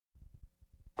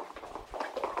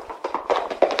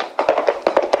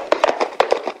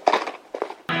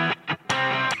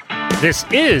This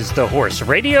is the Horse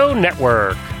Radio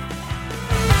Network.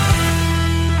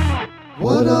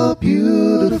 What a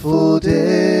beautiful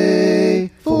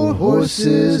day for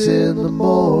horses in the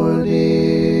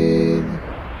morning.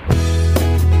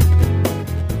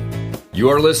 You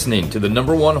are listening to the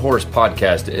number one horse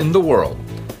podcast in the world.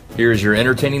 Here's your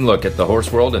entertaining look at the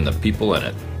horse world and the people in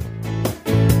it.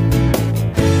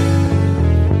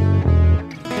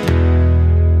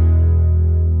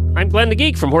 I'm Glenn the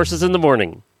Geek from Horses in the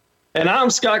Morning. And I'm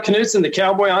Scott Knutson, the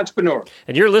Cowboy Entrepreneur.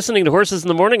 And you're listening to Horses in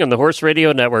the Morning on the Horse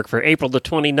Radio Network for April the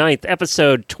 29th,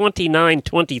 episode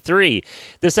 2923.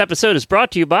 This episode is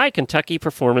brought to you by Kentucky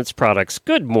Performance Products.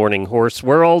 Good morning, Horse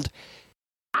World.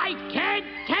 I can't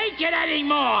take it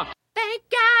anymore! Thank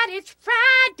God it's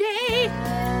Friday.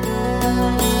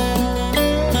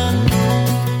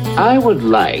 I would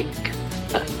like,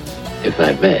 if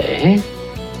I may,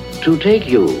 to take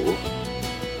you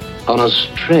on a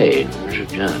strange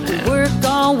journey. Work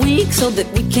all week so that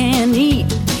we can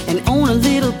eat and own a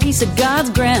little piece of God's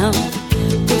ground.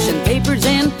 Pushing papers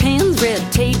and pens,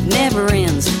 red tape never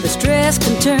ends. The stress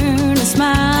can turn a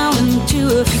smile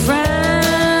into a frown.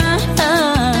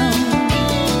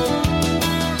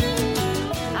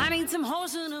 I need some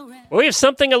horsing around. We have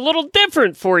something a little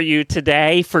different for you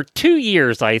today. For 2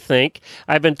 years, I think,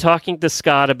 I've been talking to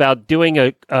Scott about doing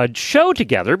a show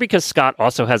together because Scott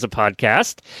also has a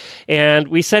podcast. And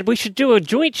we said we should do a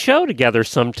joint show together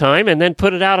sometime and then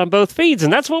put it out on both feeds.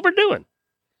 And that's what we're doing.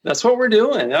 That's what we're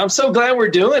doing. I'm so glad we're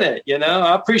doing it. You know,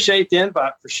 I appreciate the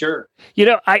invite for sure. You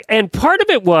know, and part of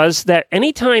it was that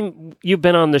anytime you've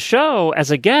been on the show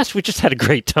as a guest, we just had a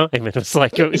great time. And it was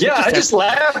like, I just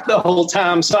laughed the whole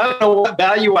time. So I don't know what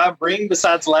value I bring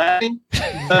besides laughing,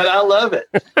 but I love it.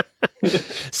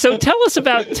 So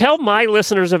tell my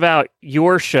listeners about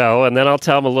your show, and then I'll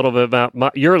tell them a little bit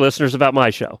about your listeners about my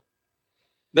show.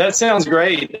 That sounds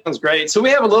great. So we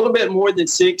have a little bit more than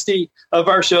 60 of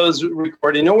our shows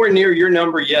recorded. Nowhere near your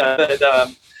number yet,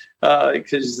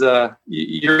 because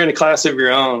you're in a class of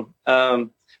your own. But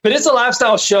it's a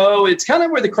lifestyle show. It's kind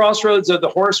of where the crossroads of the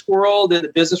horse world and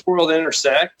the business world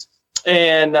intersect.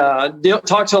 And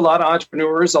talk to a lot of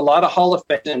entrepreneurs, a lot of Hall of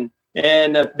Fame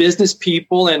and business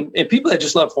people and people that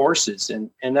just love horses.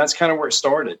 And that's kind of where it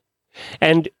started.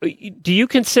 And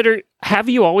have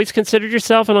you always considered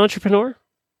yourself an entrepreneur?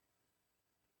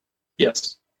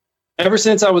 Yes. Ever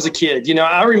since I was a kid,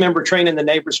 I remember training the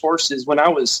neighbors' horses when I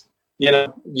was,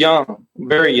 young,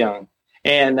 very young.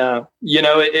 And, I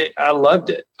loved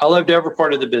it. I loved every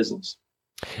part of the business.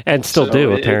 And still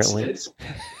do, apparently.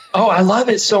 I love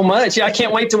it so much. I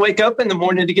can't wait to wake up in the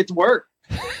morning to get to work.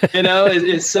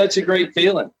 It's such a great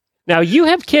feeling. Now, you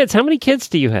have kids. How many kids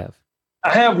do you have?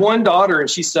 I have one daughter, and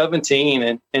she's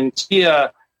 17, and she,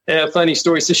 a funny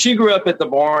story. So she grew up at the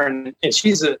barn, and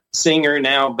she's a singer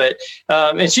now, but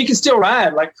and she can still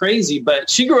ride like crazy. But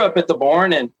she grew up at the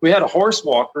barn, and we had a horse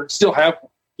walker, still have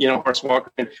horse walker,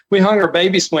 and we hung her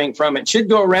baby swing from it. She'd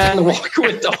go around the walker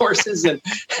with the horses, and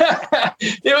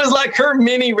it was like her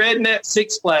mini redneck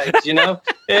Six Flags, and but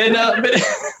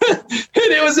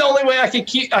it was the only way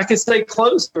I could stay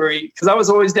close to her because I was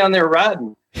always down there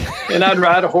riding, and I'd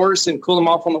ride a horse and cool him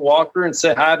off on the walker and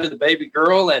say hi to the baby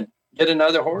girl and get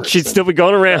another horse. She'd still be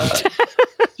going around.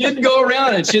 She'd go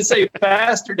around and she'd say,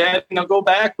 "Faster, Dad, go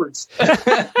backwards."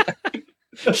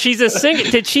 She's a singer.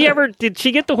 Did she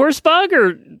get the horse bug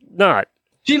or not?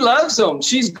 She loves them.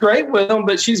 She's great with them,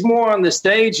 but she's more on the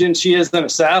stage than she is in a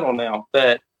saddle now.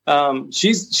 But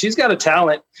she's got a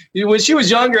talent. When she was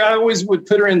younger, I always would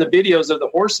put her in the videos of the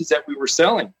horses that we were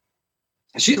selling.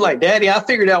 She's like, "Daddy, I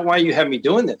figured out why you have me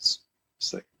doing this."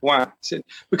 It's like, why? I said,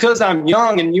 because I'm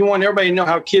young and you want everybody to know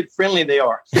how kid-friendly they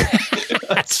are.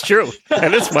 That's true.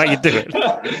 And that's why you do it.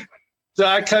 So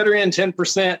I cut her in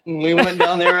 10% and we went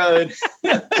down the road.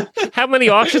 How many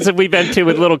auctions have we been to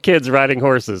with little kids riding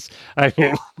horses? I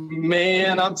mean,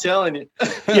 man, I'm telling you.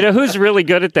 Who's really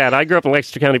good at that? I grew up in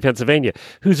Lancaster County, Pennsylvania.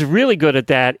 Who's really good at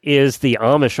that is the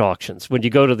Amish auctions. When you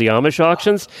go to the Amish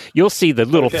auctions, you'll see the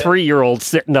little 3-year-old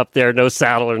sitting up there, no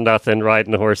saddle or nothing,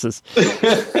 riding the horses.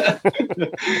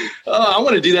 I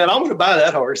want to do that. I'm going to buy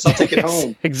that horse. I'll take it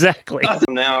home. Exactly.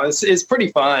 Now it's pretty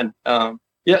fun.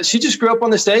 Yeah, she just grew up on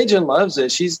the stage and loves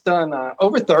it. She's done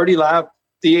over 30 live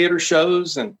theater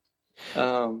shows. And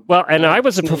I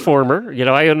was a performer.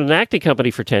 I owned an acting company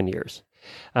for 10 years.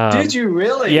 Did you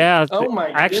really? Yeah. Oh my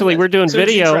goodness. Actually, we're doing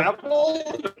video.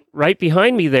 Right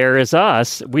behind me there is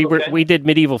us. We did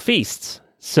medieval feasts.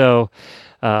 So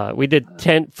we did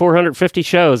 450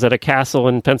 shows at a castle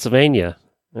in Pennsylvania.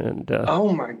 And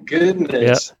oh my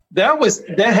goodness. Yeah.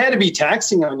 That had to be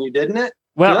taxing on you, didn't it?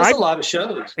 Well, that's a lot of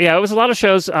shows. Yeah, it was a lot of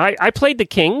shows. I played the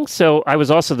king, so I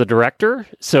was also the director.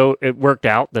 So it worked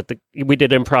out that we did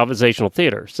improvisational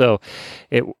theater. So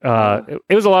it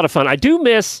was a lot of fun. I do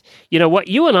miss, what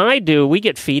you and I do. We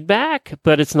get feedback,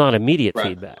 but it's not immediate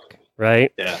feedback,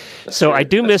 right? Yeah. So true. I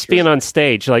do miss being on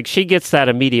stage. Like she gets that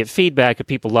immediate feedback if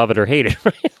people love it or hate it.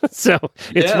 Right? So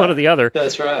it's one or the other.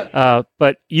 That's right.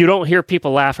 But you don't hear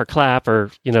people laugh or clap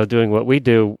or doing what we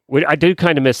do. I do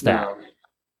kind of miss that. No.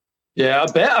 Yeah,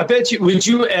 I bet you. Would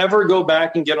you ever go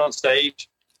back and get on stage?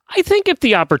 I think if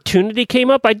the opportunity came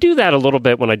up, I do that a little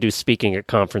bit when I do speaking at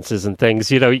conferences and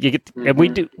things. You get, and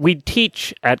we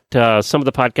teach at some of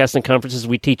the podcasting conferences.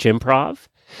 We teach improv,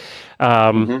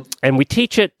 and we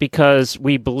teach it because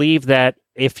we believe that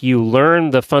if you learn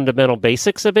the fundamental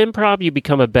basics of improv, you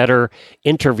become a better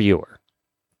interviewer.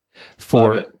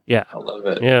 Love it. I love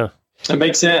it. Yeah, it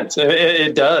makes sense.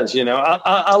 It does.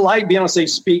 I like being on stage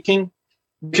speaking.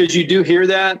 Because you do hear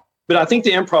that, but I think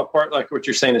the improv part, like what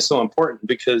you're saying, is so important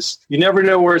because you never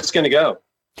know where it's going to go.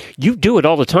 You do it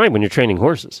all the time when you're training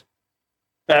horses.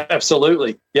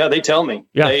 Absolutely. Yeah, they tell me.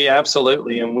 Yeah. They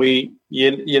absolutely. And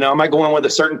I might go in with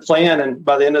a certain plan, and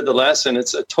by the end of the lesson,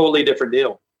 it's a totally different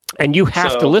deal. And you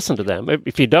have to listen to them.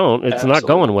 If you don't, it's not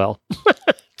going well.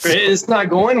 It's not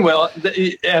going well.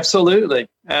 Absolutely.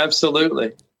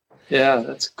 Yeah,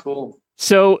 that's cool.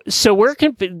 So where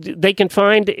can they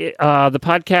find the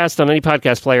podcast on any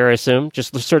podcast player? I assume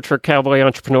just search for Cowboy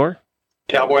Entrepreneur.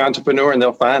 Cowboy Entrepreneur, and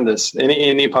they'll find us.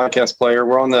 Any podcast player.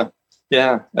 We're on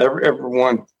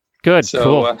everyone. Good. So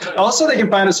cool. Also, they can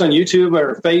find us on YouTube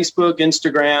or Facebook,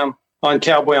 Instagram on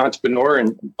Cowboy Entrepreneur,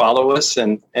 and follow us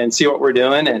and see what we're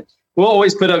doing. And we'll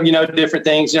always put up different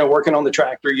things. Working on the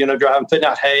tractor. Driving, putting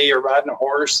out hay, or riding a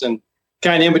horse, and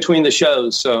kind of in between the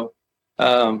shows. So.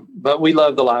 But we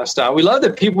love the lifestyle. We love the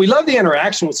people. We love the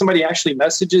interaction when somebody actually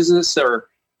messages us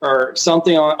or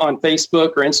something on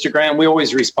Facebook or Instagram. We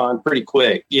always respond pretty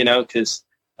quick, because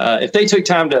if they took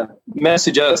time to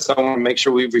message us, I want to make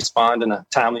sure we respond in a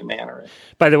timely manner.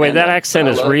 By the way, that accent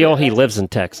is real. He lives in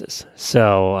Texas.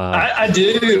 So I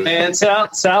do, man.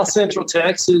 South Central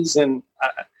Texas. And,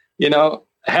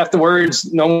 half the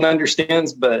words no one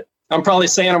understands, but I'm probably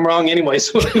saying them wrong anyway.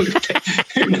 So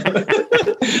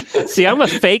See, I'm a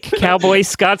fake cowboy.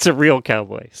 Scott's a real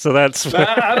cowboy. So that's.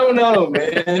 I don't know,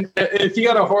 man. If you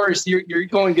got a horse, you're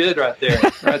going good right there.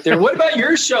 What about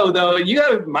your show, though? You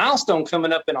got a milestone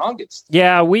coming up in August.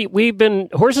 Yeah, we've been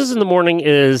Horses in the Morning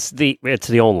it's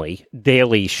the only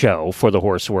daily show for the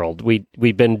horse world.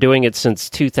 We've been doing it since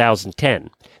 2010.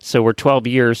 So we're 12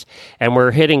 years, and we're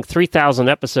hitting 3,000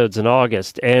 episodes in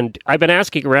August. And I've been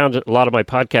asking around a lot of my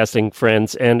podcasting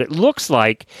friends, and it looks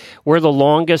like we're the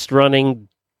longest-running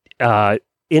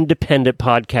independent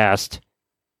podcast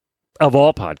of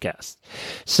all podcasts.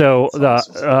 So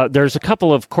there's a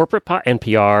couple of corporate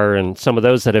NPR and some of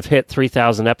those that have hit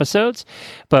 3,000 episodes,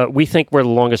 but we think we're the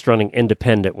longest-running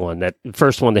independent one, that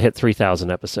first one to hit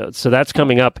 3,000 episodes. So that's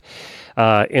coming up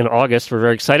in August. We're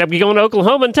very excited. I'm going to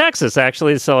Oklahoma and Texas,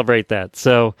 actually, to celebrate that.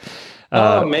 So,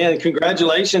 oh, man,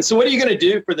 congratulations. So what are you going to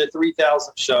do for the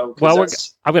 3,000 show? Well,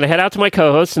 I'm going to head out to my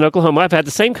co-host in Oklahoma. I've had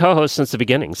the same co-host since the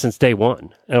beginning, since day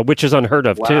one, which is unheard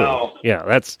of, too.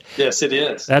 Yeah, yes, it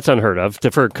is. That's unheard of,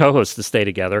 for co-hosts to stay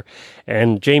together.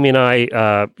 And Jamie and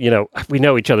I, we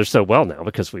know each other so well now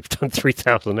because we've done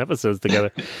 3,000 episodes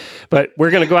together. But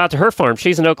we're going to go out to her farm.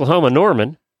 She's in Oklahoma,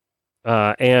 Norman.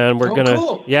 And we're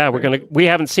we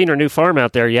haven't seen her new farm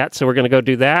out there yet. So we're going to go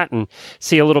do that and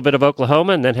see a little bit of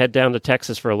Oklahoma and then head down to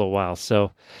Texas for a little while.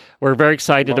 So we're very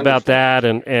excited about that.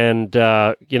 And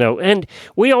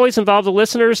we always involve the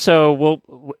listeners. So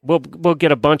we'll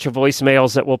get a bunch of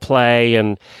voicemails that we'll play,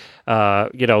 and,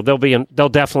 they'll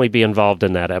definitely be involved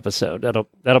in that episode.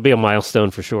 That'll be a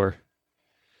milestone for sure.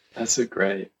 That's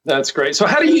great. So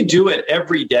how do you do it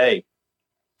every day?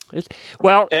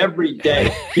 Every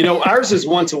day, ours is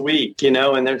once a week, and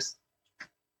there's.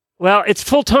 Well, it's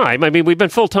full time. I mean, we've been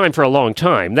full time for a long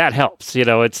time. That helps.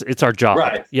 It's our job.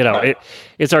 Right.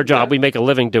 It's our job. Yeah. We make a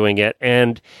living doing it,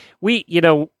 and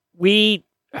I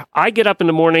get up in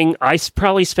the morning. I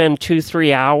probably spend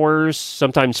 2-3 hours,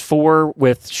 sometimes 4,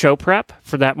 with show prep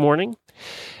for that morning,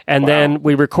 and then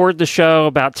we record the show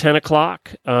about 10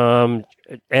 o'clock.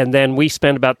 And then we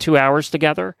spend about 2 hours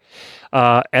together.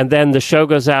 And then the show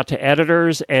goes out to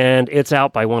editors, and it's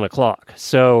out by 1 o'clock.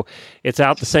 So it's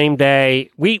out the same day.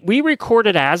 We record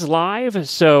it as live,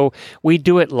 so we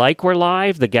do it like we're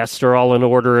live. The guests are all in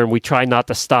order, and we try not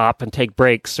to stop and take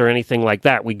breaks or anything like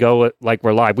that. We go it like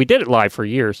we're live. We did it live for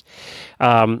years.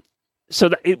 So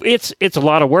it's a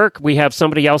lot of work. We have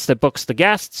somebody else that books the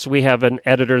guests. We have an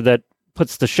editor that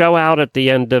puts the show out at the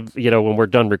end of, when we're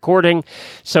done recording.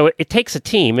 So it takes a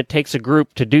team, it takes a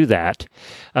group to do that.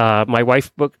 My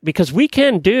wife because we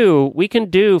can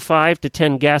do 5 to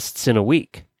 10 guests in a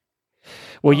week.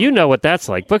 Well, you know what that's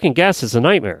like. Booking guests is a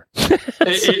nightmare.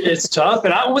 It's tough.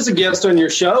 And I was a guest on your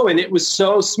show, and it was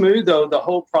so smooth, though, the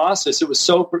whole process. It was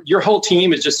your whole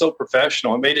team is just so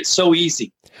professional. It made it so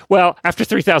easy. Well, after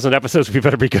 3,000 episodes, we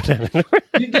better be good at it.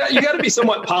 you got to be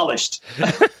somewhat polished.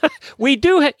 We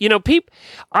do,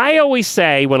 I always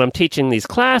say when I'm teaching these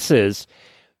classes,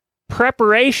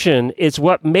 preparation is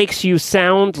what makes you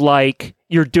sound like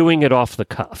you're doing it off the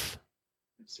cuff.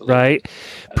 Absolutely. Right?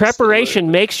 Absolutely.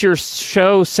 Preparation makes your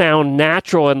show sound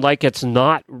natural and like it's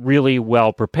not really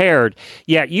well prepared.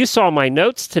 Yeah, you saw my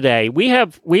notes today. We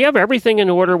have everything in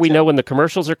order. We know when the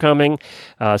commercials are coming.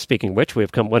 Speaking of which, we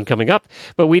have one coming up.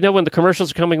 But we know when the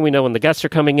commercials are coming. We know when the guests are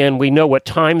coming in. We know what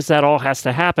times that all has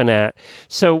to happen at.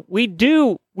 So we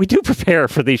do prepare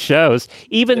for these shows,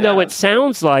 even though it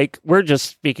sounds like we're just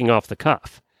speaking off the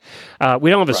cuff. We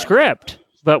don't have a script.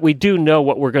 But we do know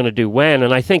what we're going to do when,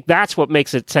 and I think that's what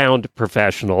makes it sound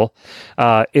professional,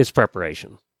 is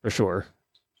preparation, for sure.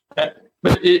 But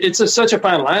it's such a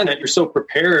fine line that you're so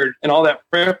prepared and all that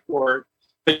prep work.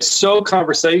 It's so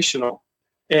conversational,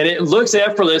 and it looks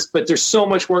effortless, but there's so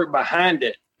much work behind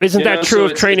it. Isn't that true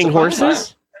of training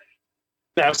horses?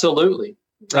 Absolutely.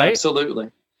 Right?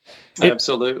 Absolutely.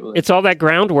 Absolutely. It's all that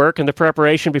groundwork and the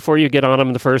preparation before you get on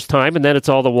them the first time, and then it's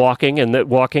all the walking and the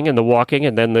walking and the walking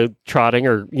and then the trotting,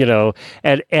 or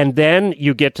and then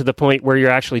you get to the point where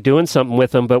you're actually doing something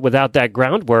with them. But without that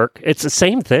groundwork, it's the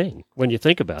same thing when you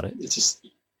think about it. It's just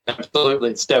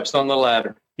absolutely steps on the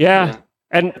ladder. Yeah.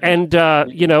 And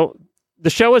the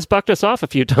show has bucked us off a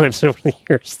few times over the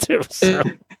years too. So.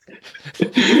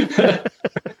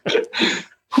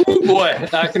 Ooh, boy,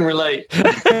 I can relate.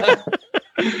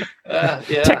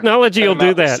 Technology will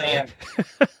do that.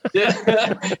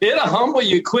 It'll humble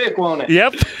you quick, won't it?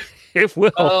 Yep, it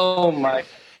will. Oh my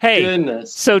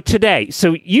goodness! So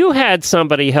you had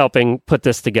somebody helping put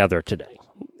this together today.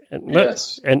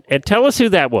 Yes, and tell us who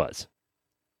that was.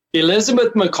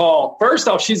 Elizabeth McCall. First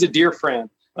off, she's a dear friend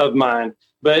of mine,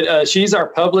 but she's our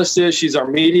publicist. She's our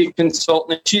media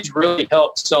consultant. She's really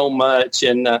helped so much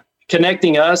in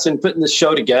connecting us and putting the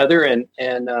show together, and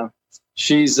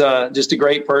she's just a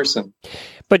great person.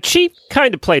 But she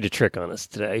kind of played a trick on us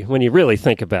today when you really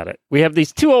think about it. We have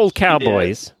these two old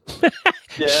cowboys.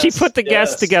 She put the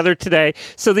guests together today.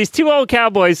 So these two old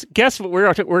cowboys, guess what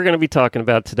we're going to be talking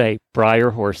about today?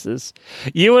 Breyer horses.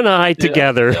 You and I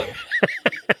together.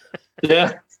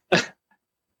 Yeah.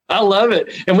 I love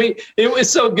it. And it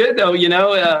was so good though, it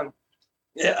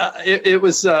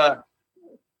was, I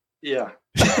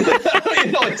don't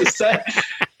even know what to say.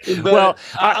 But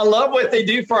I love what they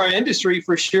do for our industry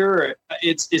for sure.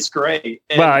 It's great.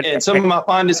 And some of my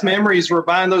fondest memories were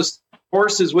buying those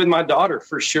horses with my daughter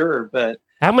for sure. But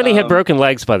how many had broken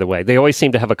legs, by the way? They always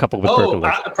seem to have a couple with broken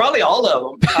legs. Probably all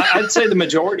of them. I'd say the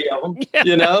majority of them,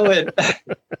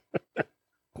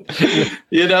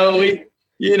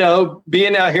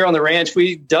 being out here on the ranch,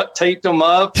 we duct taped them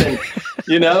up and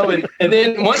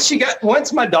then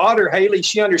once my daughter, Haley,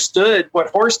 she understood what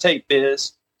horse tape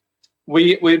is.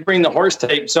 We'd bring the horse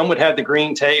tape. Some would have the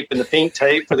green tape and the pink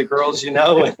tape for the girls, and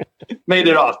made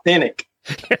it authentic.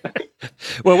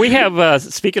 Well, we have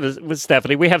speaking with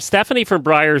Stephanie, we have Stephanie from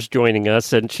Breyer's joining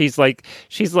us, and she's like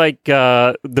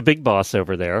the big boss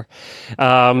over there,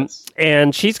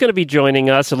 and she's going to be joining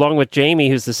us along with Jamie,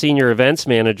 who's the senior events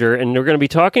manager, and we're going to be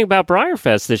talking about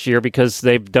BreyerFest this year because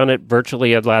they've done it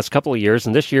virtually the last couple of years,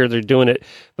 and this year they're doing it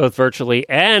both virtually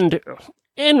and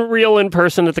in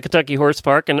person at the Kentucky Horse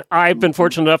Park, and I've been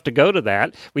fortunate enough to go to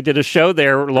that. We did a show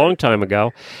there a long time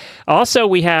ago. Also,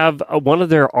 we have one of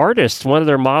their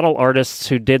model artists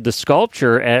who did the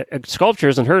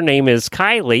sculptures, and her name is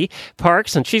Kylie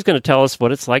Parks, and she's going to tell us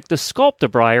what it's like to sculpt a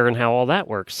Breyer and how all that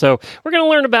works. So we're going to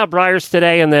learn about Breyers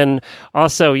today, and then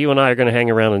also you and I are going to hang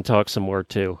around and talk some more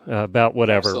too about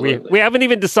whatever. We haven't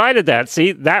even decided that.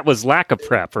 See, that was lack of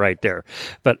prep right there.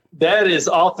 But that is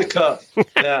off the cuff.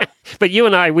 Yeah. But you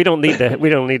and I, we don't need to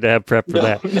have prep for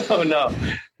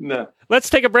that. No. Let's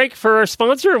take a break for our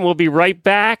sponsor, and we'll be right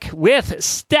back with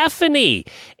Stephanie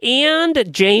and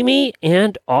Jamie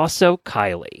and also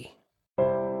Kylie.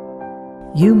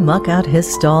 You muck out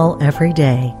his stall every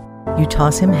day. You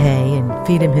toss him hay and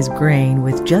feed him his grain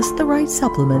with just the right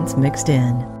supplements mixed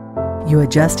in. You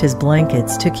adjust his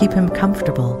blankets to keep him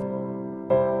comfortable.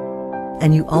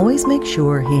 And you always make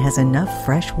sure he has enough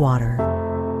fresh water.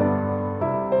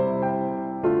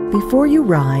 Before you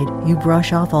ride, you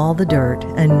brush off all the dirt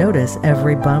and notice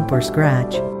every bump or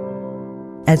scratch.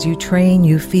 As you train,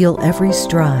 you feel every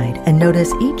stride and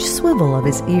notice each swivel of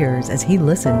his ears as he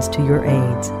listens to your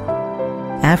aids.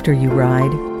 After you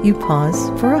ride, you pause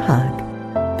for a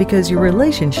hug, because your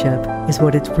relationship is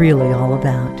what it's really all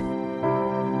about.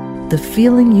 The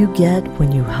feeling you get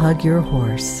when you hug your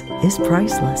horse is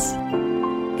priceless.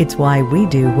 It's why we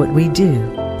do what we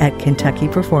do at Kentucky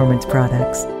Performance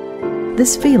Products.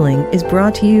 This feeling is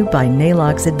brought to you by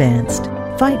Nalox Advanced.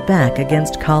 Fight back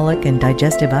against colic and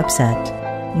digestive upset.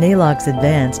 Nalox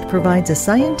Advanced provides a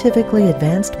scientifically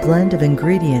advanced blend of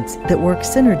ingredients that work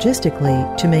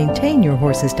synergistically to maintain your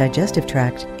horse's digestive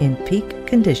tract in peak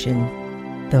condition.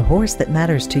 The horse that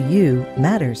matters to you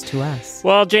matters to us.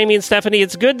 Well, Jamie and Stephanie,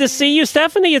 it's good to see you.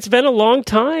 Stephanie, it's been a long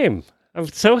time. I'm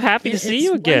so happy to see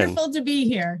you again. It's wonderful to be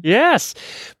here. Yes.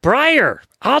 Breyer,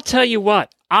 I'll tell you what.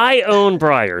 I own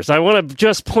Breyers. I want to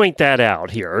just point that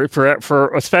out here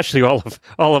for especially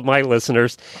all of my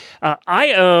listeners.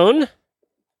 I own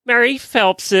Mary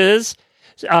Phelps's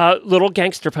little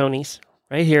gangster ponies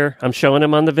right here. I'm showing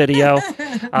them on the video.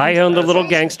 I own the little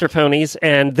gangster ponies,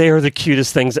 and they are the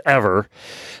cutest things ever.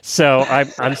 So I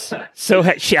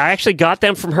actually got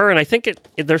them from her, and I think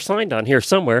they're signed on here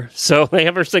somewhere. So they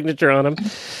have her signature on them.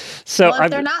 So if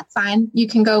they're not signed, you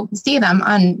can go see them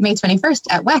on May 21st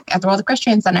at WEC at the World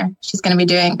Equestrian Center. She's going to be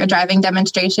doing a driving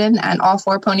demonstration, and all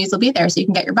 4 ponies will be there, so you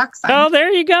can get your box signed. Oh,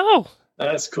 there you go.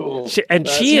 That's cool.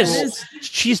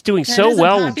 She's doing so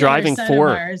well driving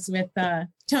 4. With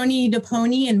Tony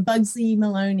DePony and Bugsy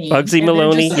Maloney. Bugsy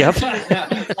Maloney, yep.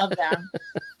 Love them.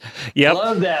 Yep.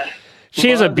 Love that. She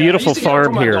has a beautiful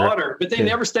farm here. Daughter, but they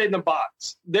never stayed in the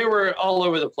box. They were all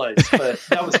over the place, but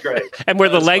that was great. And were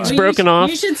the legs broken off?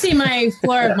 You should see my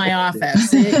floor of my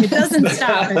office. It doesn't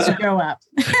stop as you grow up.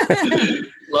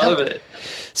 Love it.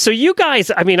 So you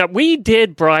guys, I mean, we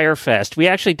did Breyer Fest. We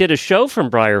actually did a show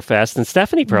from Breyer Fest, and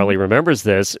Stephanie probably remembers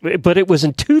this, but it was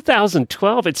in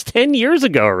 2012. It's 10 years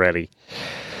ago already.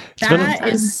 That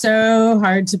is so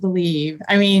hard to believe.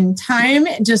 I mean, time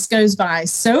just goes by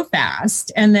so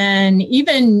fast. And then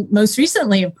even most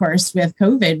recently, of course, with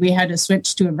COVID, we had to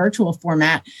switch to a virtual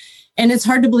format. And it's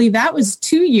hard to believe that was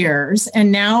 2 years.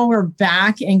 And now we're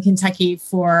back in Kentucky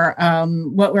for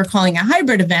what we're calling a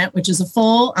hybrid event, which is a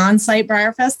full on-site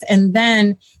Breyer Fest. And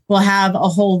then we'll have a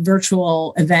whole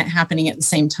virtual event happening at the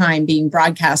same time, being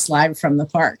broadcast live from the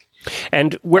park.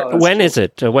 And when is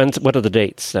it? What are the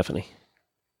dates, Stephanie?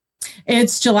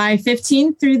 It's July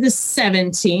 15th through the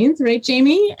 17th, right,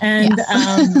 Jamie? And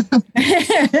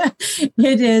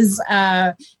it is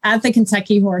at the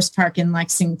Kentucky Horse Park in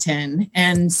Lexington.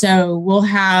 And so we'll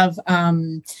have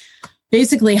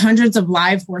basically hundreds of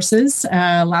live horses,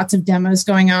 lots of demos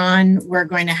going on. We're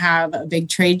going to have a big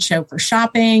trade show for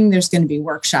shopping. There's going to be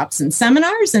workshops and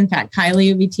seminars. In fact,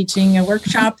 Kylie will be teaching a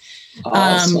workshop.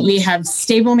 Awesome. We have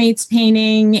stablemates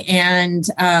painting and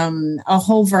a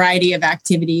whole variety of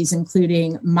activities,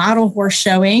 including model horse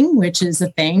showing, which is a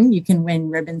thing. You can win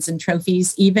ribbons and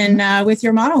trophies even with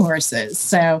your model horses.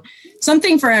 So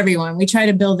something for everyone. We try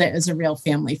to build it as a real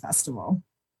family festival.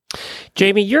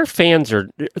 Jamie, your fans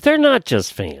they're not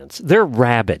just fans. They're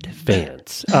rabid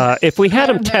fans. If we had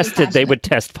them tested, they would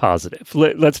test positive.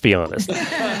 Let's be honest.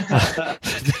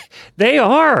 They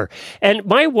are. And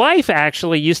my wife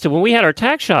actually used to, when we had our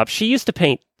tack shop, she used to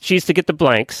paint. She used to get the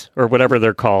blanks or whatever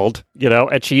they're called,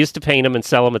 and she used to paint them and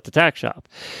sell them at the tack shop.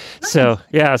 Nice. So,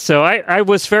 yeah. So I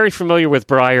was very familiar with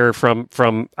Breyer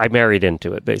from I married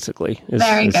into it, basically,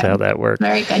 is how that worked.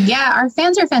 Very good. Yeah, our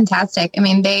fans are fantastic. I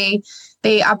mean, they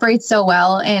operate so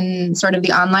well in sort of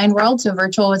the online world. So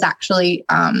virtual was actually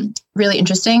really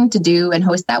interesting to do and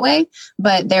host that way.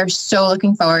 But they're so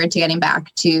looking forward to getting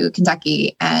back to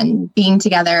Kentucky and being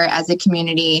together as a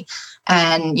community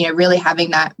and, really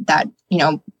having that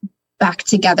back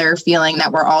together feeling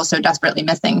that we're all so desperately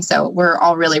missing. So we're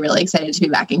all really, really excited to be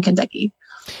back in Kentucky.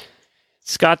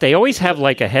 Scott, they always have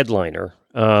like a headliner.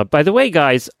 By the way,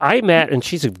 guys, I met, and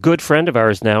she's a good friend of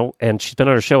ours now, and she's been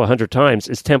on our show 100 times,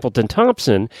 is Templeton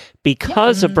Thompson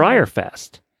because of Breyer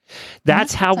Fest.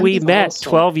 That's how we met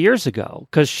 12 years ago,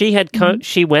 because she had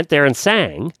she went there and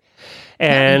sang,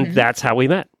 and that's how we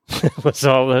met. It was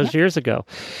all those years ago.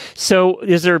 So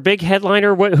is there a big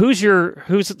headliner? Who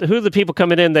are the people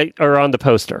coming in that are on the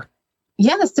poster?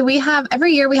 Yeah, so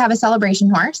every year we have a celebration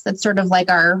horse that's sort of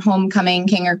like our homecoming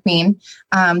king or queen.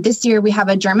 This year we have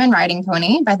a German riding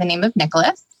pony by the name of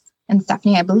Nicholas, and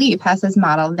Stephanie, I believe, has his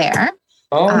model there.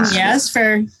 Yes,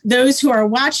 for those who are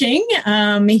watching,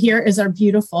 here is our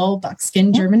beautiful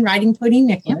buckskin German riding pony,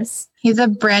 Nicholas. He's a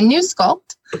brand new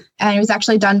sculpt, and it was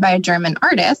actually done by a German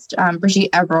artist,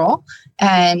 Brigitte Eberl,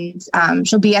 and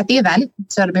she'll be at the event.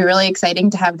 So it'll be really exciting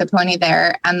to have the pony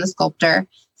there and the sculptor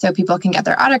so people can get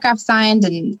their autographs signed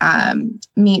and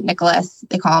meet Nicholas.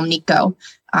 They call him Nico.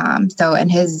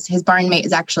 And his barn mate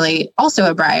is actually also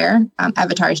a Breyer,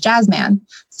 Avatar's Jazzman.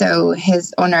 So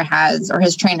his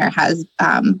trainer has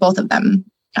both of them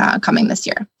coming this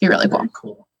year. Be really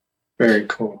cool. Very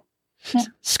cool. Yeah.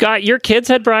 Scott, your kids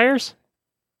had Breyers?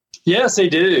 Yes, they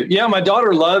do. Yeah, my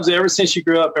daughter loves it. Ever since she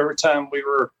grew up, every time we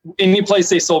were any place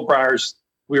they sold Breyers,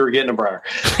 we were getting a Breyer.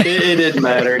 It didn't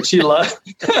matter. And she loved,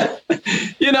 I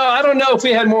don't know if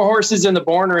we had more horses in the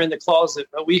barn or in the closet,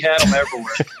 but we had them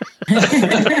everywhere.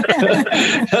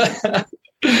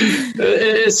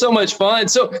 It's so much fun.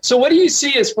 So what do you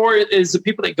see as far as the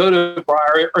people that go to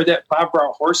Breyer or that buy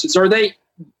Breyer horses?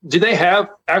 Do they have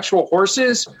actual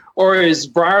horses, or is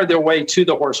Breyer their way to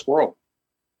the horse world?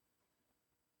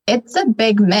 It's a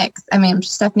big mix. I mean,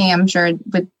 Stephanie, I'm sure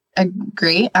would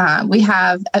agree. We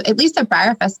have, at least at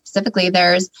Breyer Fest specifically,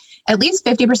 there's at least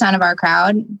 50% of our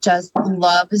crowd just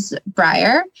loves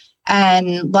Breyer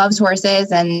and loves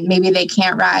horses, and maybe they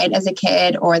can't ride as a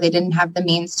kid, or they didn't have the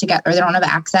means to get, or they don't have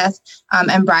access.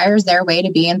 And Breyer's their way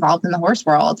to be involved in the horse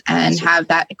world and have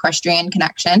that equestrian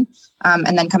connection.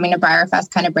 And then coming to Breyer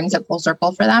Fest kind of brings it full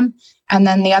circle for them. And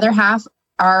then the other half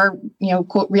are,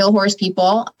 real horse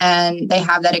people, and they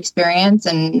have that experience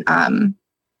and,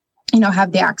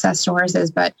 have the access to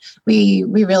horses. But we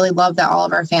really love that all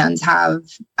of our fans have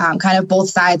kind of both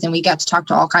sides, and we get to talk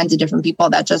to all kinds of different people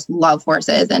that just love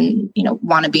horses and,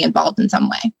 want to be involved in some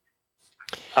way.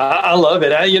 I love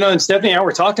it. And Stephanie and I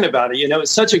were talking about it.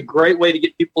 It's such a great way to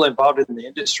get people involved in the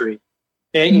industry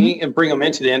and bring them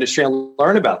into the industry and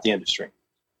learn about the industry.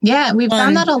 Yeah, we've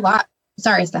found that a lot.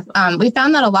 Sorry, Steph. We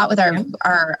found that a lot with our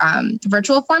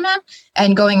virtual format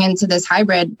and going into this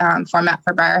hybrid format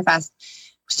for Breyer Fest.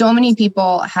 So many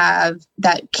people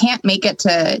that can't make it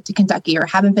to Kentucky or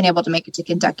haven't been able to make it to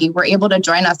Kentucky were able to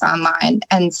join us online,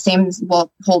 and same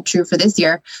will hold true for this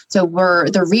year. So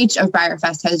the reach of Breyer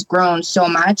Fest has grown so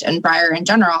much, and Breyer in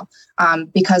general,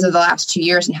 because of the last 2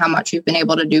 years and how much we've been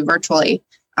able to do virtually.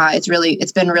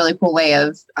 It's been a really cool way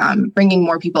of bringing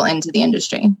more people into the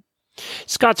industry.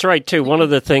 Scott's right, too. One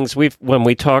of the things when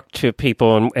we talk to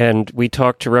people and we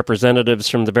talk to representatives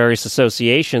from the various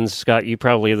associations, Scott, you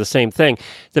probably have the same thing.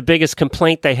 The biggest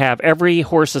complaint they have, every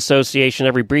horse association,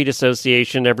 every breed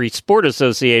association, every sport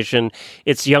association,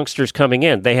 it's youngsters coming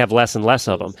in. They have less and less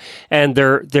of them. And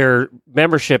their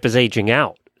membership is aging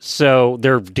out. So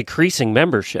they're decreasing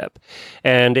membership,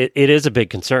 and it is a big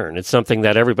concern. It's something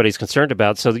that everybody's concerned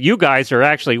about. So you guys are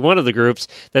actually one of the groups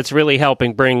that's really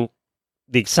helping bring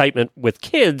the excitement with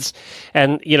kids,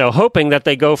 and hoping that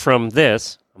they go from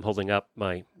this. I'm holding up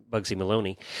my Bugsy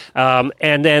Maloney,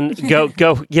 and then go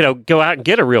out and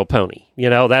get a real pony.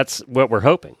 That's what we're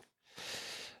hoping.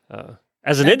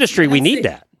 As an industry, we need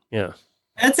that. Yeah,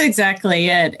 that's exactly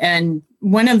it. And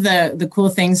one of the cool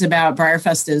things about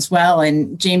BreyerFest as well,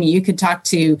 and Jamie, you could talk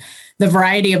to the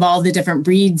variety of all the different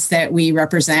breeds that we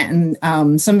represent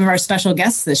and some of our special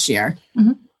guests this year.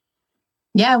 Mm-hmm.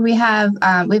 Yeah, we have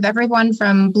everyone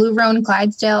from Blue Roan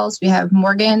Clydesdales. We have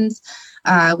Morgans.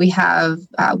 We have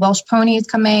Welsh ponies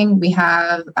coming. We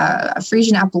have a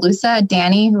Frisian Appaloosa.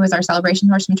 Danny, who is our celebration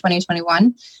horse from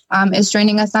 2021, is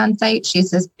joining us on site.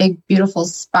 She's this big, beautiful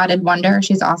spotted wonder.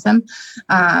 She's awesome.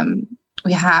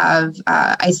 We have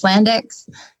Icelandics.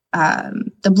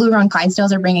 The Blue Roan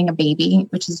Clydesdales are bringing a baby,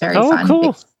 which is very fun.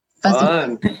 Cool.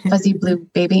 Fuzzy blue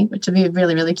baby, which would be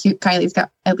really, really cute. Kylie's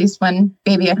got at least one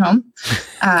baby at home.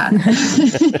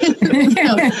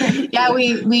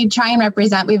 We try and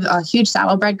represent. We have a huge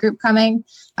saddlebred group coming.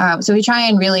 So we try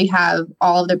and really have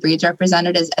all of the breeds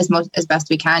represented as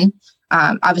best we can.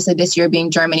 Obviously, this year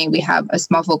being Germany, we have a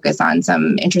small focus on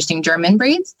some interesting German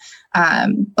breeds.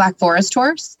 Black Forest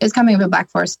horse is coming with a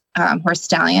Black Forest horse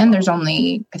stallion. There's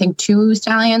only, I think, 2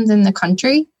 stallions in the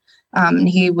country.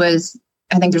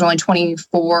 I think there's only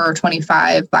 24 or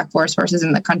 25 Black Forest horses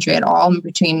in the country at all,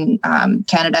 between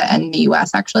Canada and the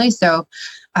US, actually. So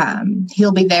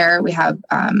he'll be there. We have,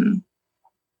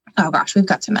 we've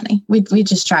got so many. We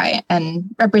just try and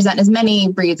represent as many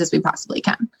breeds as we possibly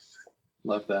can.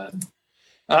 Love that.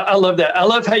 I love that. I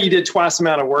love how you did twice the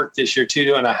amount of work this year, too,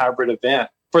 doing a hybrid event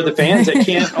for the fans that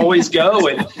can't always go.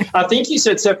 And I think you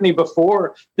said, Stephanie,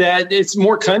 before that it's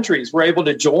more countries we're able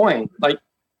to join.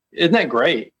 Isn't that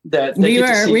great that we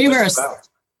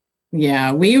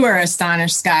were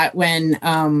astonished, Scott,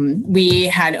 when we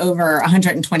had over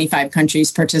 125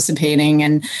 countries participating.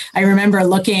 And I remember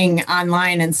looking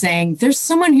online and saying, there's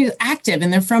someone who's active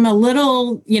and they're from a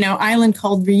little, island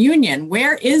called Reunion.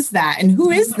 Where is that? And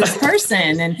who is this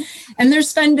person? And they're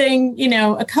spending,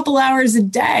 a couple hours a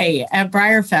day at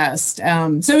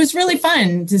BreyerFest. So it was really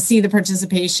fun to see the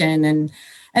participation. And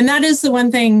And that is the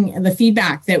one thing, the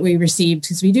feedback that we received,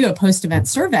 because we do a post-event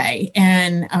survey.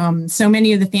 And so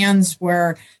many of the fans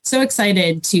were so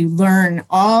excited to learn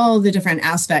all the different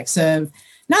aspects of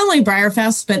not only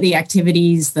BreyerFest, but the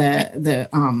activities, the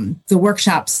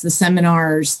workshops, the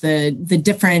seminars, the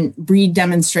different breed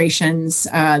demonstrations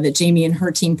that Jamie and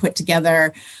her team put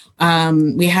together.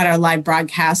 We had our live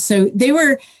broadcast. So they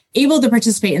were able to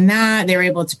participate in that. They were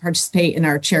able to participate in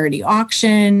our charity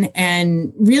auction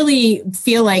and really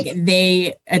feel like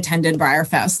they attended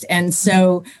BreyerFest. And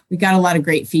so we got a lot of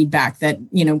great feedback that,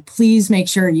 please make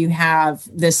sure you have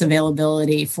this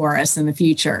availability for us in the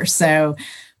future. So,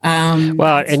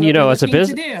 well, and as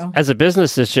a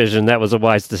business decision, that was a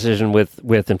wise decision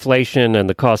with inflation and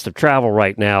the cost of travel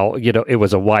right now. It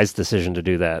was a wise decision to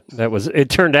do that. It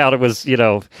turned out it was,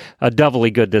 a doubly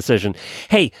good decision.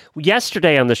 Hey,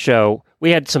 yesterday on the show,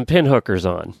 we had some pin hookers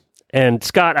on. And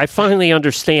Scott, I finally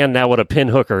understand now what a pin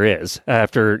hooker is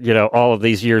after, all of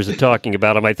these years of talking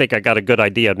about them. I think I got a good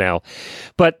idea now.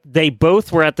 But they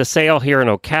both were at the sale here in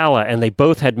Ocala, and they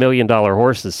both had $1 million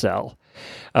horses sell.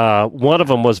 One of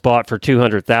them was bought for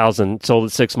 $200,000, sold it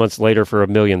 6 months later for $1.3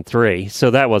 million.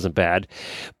 So that wasn't bad.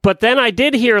 But then I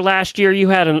did hear last year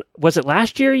was it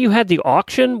last year you had the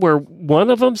auction where one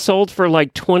of them sold for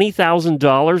like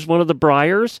 $20,000, one of the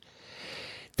Breyers?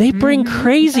 They bring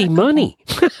crazy money.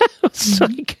 It's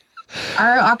like,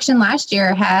 our auction last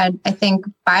year had, I think,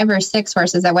 5 or 6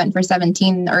 horses that went for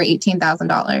 $17,000 or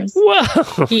 $18,000.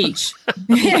 Whoa! Each.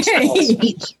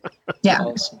 Each. Yeah.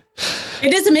 Awesome.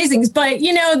 It is amazing. But,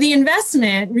 the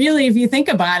investment, really, if you think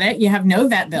about it, you have no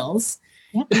vet bills.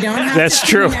 Yep. You don't have That's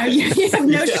true. You have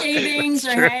no shavings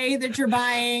or hay that you're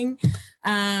buying.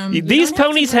 These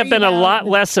ponies have been a lot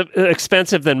less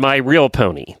expensive than my real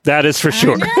pony. That is for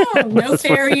sure. No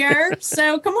farrier.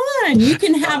 So come on, you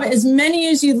can have as many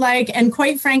as you'd like. And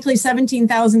quite frankly,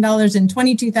 $17,000 and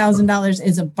 $22,000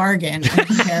 is a bargain in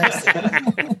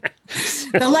comparison.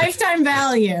 The lifetime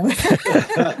value.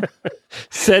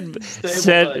 Said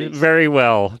very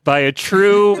well by a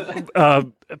true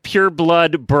pure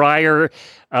blood Breyer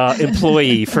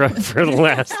employee for the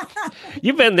last.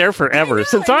 You've been there forever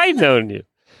since I've known you.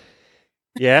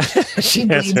 Yeah, she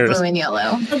bleeds blue and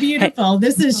yellow. Oh, beautiful!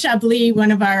 This is Chablis,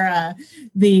 one of our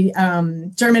the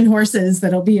German horses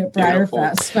that'll be at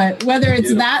BreyerFest. But whether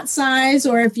it's that size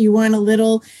or if you want a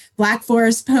little Black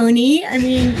Forest pony, I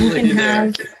mean, you can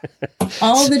have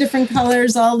all the different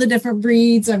colors, all the different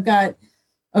breeds. I've got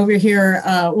over here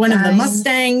one of the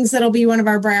Mustangs that'll be one of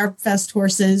our BreyerFest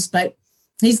horses, but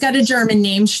he's got a German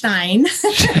name, Stein.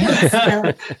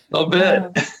 A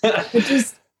bit. Which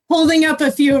is holding up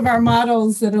a few of our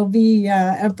models that'll be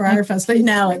at BreyerFest, but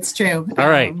now it's true. All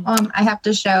right. I have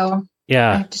to show.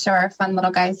 Yeah. I have to show our fun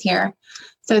little guys here.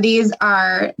 So those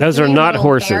are not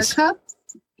horses. Bear cubs.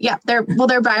 Yeah, they're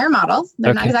Breyer models.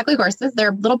 They're not exactly horses.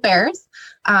 They're little bears.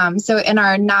 So in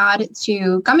our nod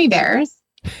to gummy bears,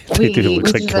 which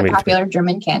is a popular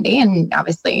German candy and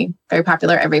obviously very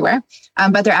popular everywhere.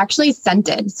 But they're actually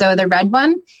scented. So the red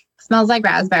one smells like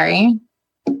raspberry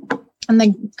and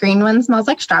the green one smells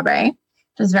like strawberry,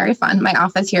 which is very fun. My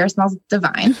office here smells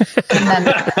divine. And then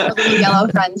the little yellow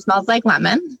friend smells like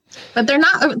lemon. But they're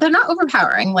not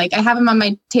overpowering. Like, I have them on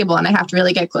my table and I have to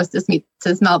really get close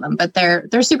to smell them. But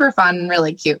they're super fun and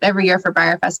really cute. Every year for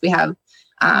BreyerFest we have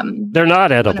they're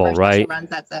not edible, right?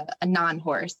 Runs that's a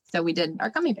non-horse. So we did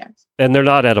our gummy bears. And they're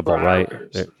not edible, right?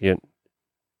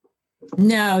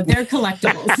 No, they're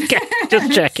collectibles. Okay,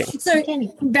 just checking. So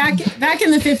back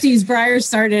in the 50s, Breyer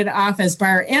started off as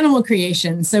Breyer Animal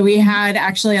Creation. So we had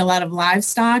actually a lot of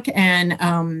livestock and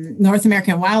North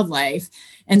American wildlife.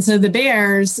 And so the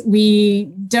bears, we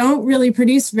don't really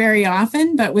produce very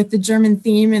often, but with the German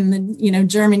theme and the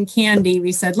German candy,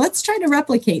 we said, let's try to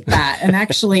replicate that. And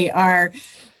actually our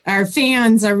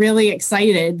fans are really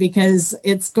excited because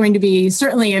it's going to be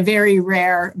certainly a very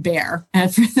rare bear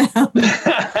for them.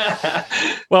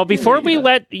 Well, before we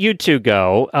let you two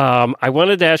go, I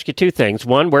wanted to ask you two things.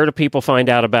 One, where do people find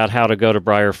out about how to go to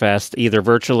BreyerFest, either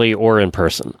virtually or in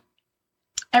person?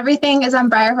 Everything is on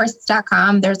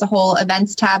BreyerHorses.com. There's a whole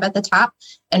events tab at the top,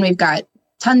 and we've got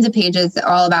tons of pages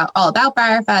all about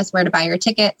BreyerFest, where to buy your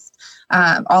tickets,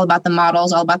 all about the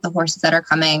models, all about the horses that are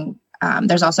coming.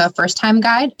 There's also a first-time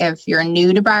guide. If you're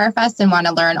new to BreyerFest and want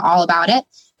to learn all about it,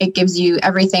 it gives you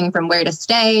everything from where to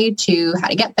stay to how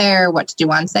to get there, what to do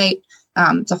on site.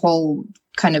 It's a whole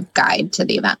kind of guide to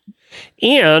the event.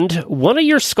 And one of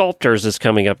your sculptors is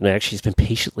coming up next. She's been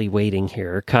patiently waiting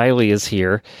here. Kylie is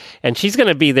here, and she's going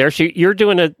to be there. You're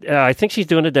doing I think she's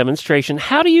doing a demonstration.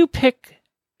 How do you pick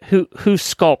who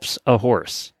sculpts a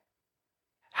horse?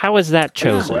 How is that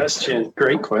chosen?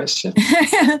 Great question.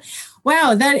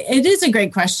 Wow, that it is a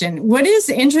great question. What is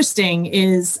interesting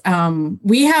is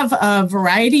we have a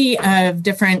variety of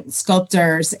different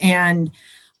sculptors, and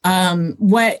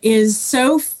what is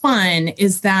so fun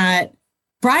is that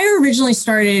Breyer originally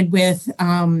started with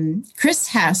Chris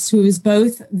Hess, who is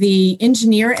both the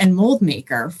engineer and mold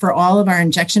maker for all of our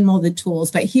injection molded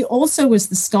tools, but he also was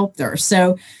the sculptor.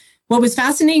 So what was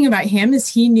fascinating about him is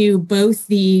he knew both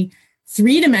the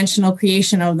three-dimensional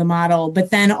creation of the model,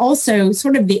 but then also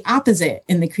sort of the opposite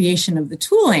in the creation of the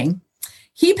tooling.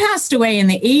 He passed away in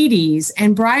the 80s,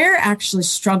 and Breyer actually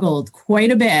struggled quite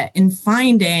a bit in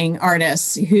finding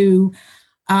artists who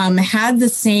had the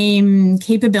same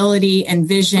capability and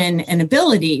vision and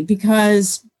ability,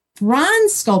 because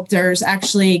bronze sculptors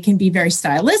actually can be very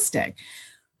stylistic.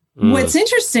 What's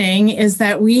interesting is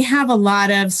that we have a lot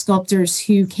of sculptors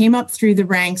who came up through the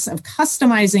ranks of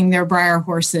customizing their Breyer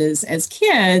horses as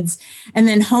kids and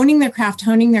then honing their craft,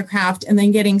 and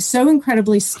then getting so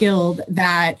incredibly skilled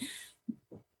that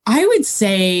I would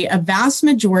say a vast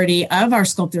majority of our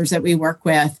sculptors that we work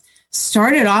with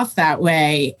started off that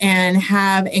way and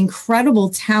have incredible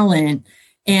talent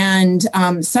and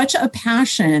such a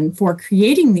passion for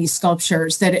creating these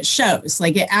sculptures that it shows.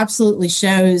 Like, it absolutely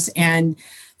shows. And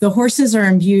the horses are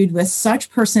imbued with such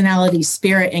personality,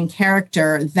 spirit, and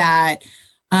character that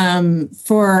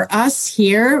for us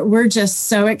here, we're just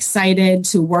so excited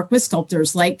to work with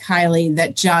sculptors like Kylie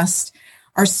that just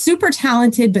are super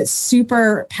talented, but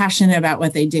super passionate about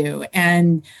what they do.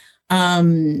 And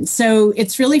so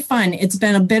it's really fun. It's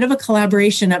been a bit of a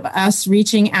collaboration of us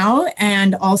reaching out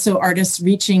and also artists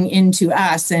reaching into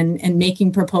us and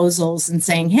making proposals and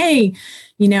saying, hey,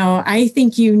 you know, I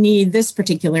think you need this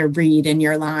particular breed in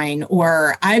your line,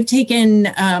 or I've taken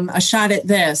a shot at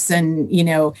this, and, you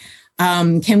know,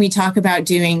 can we talk about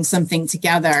doing something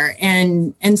together?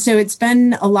 And so it's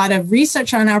been a lot of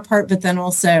research on our part, but then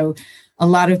also a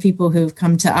lot of people who've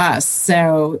come to us.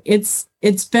 So it's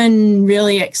been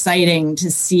really exciting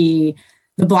to see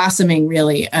the blossoming,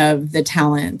 really, of the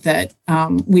talent that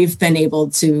we've been able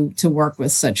to work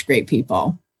with such great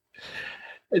people.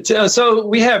 So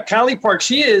we have Kylie Park.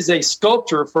 She is a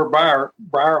sculptor for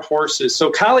Breyer horses.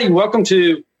 So Kylie, welcome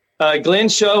to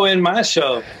Glenn's show and my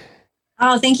show.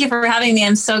 Oh, thank you for having me.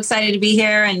 I'm so excited to be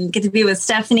here and get to be with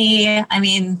Stephanie. I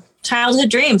mean, childhood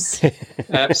dreams.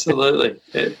 Absolutely.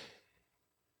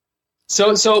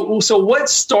 So what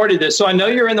started this? So I know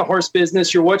you're in the horse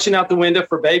business. You're watching out the window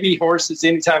for baby horses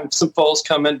anytime some foals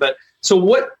come in. But so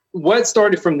what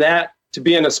started from that to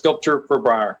being a sculptor for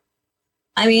Breyer?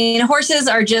 I mean, horses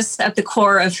are just at the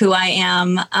core of who I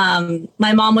am.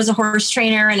 My mom was a horse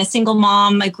trainer and a single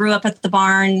mom. I grew up at the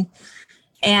barn.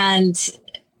 And,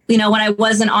 you know, when I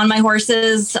wasn't on my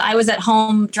horses, I was at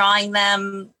home drawing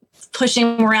them,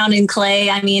 pushing them around in clay.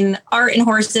 I mean, art and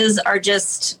horses are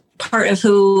just part of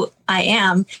who I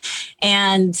am.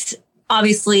 And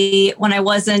obviously, when I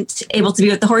wasn't able to be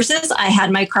with the horses, I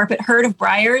had my carpet herd of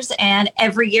Breyers. And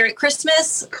every year at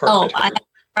Christmas, I had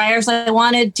Breyers I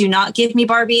wanted. Do not give me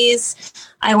Barbies.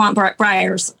 I want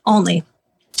Breyers only.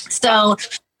 So,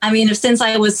 I mean, since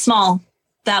I was small,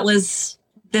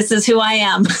 this is who I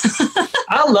am.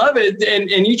 I love it. And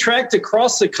you tracked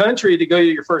across the country to go to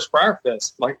your first Breyer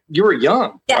Fest. Like, you were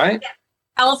young, right? Yeah.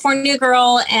 California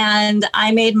girl. And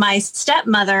I made my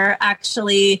stepmother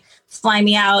actually fly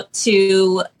me out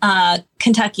to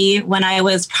Kentucky when I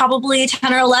was probably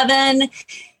 10 or 11.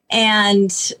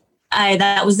 And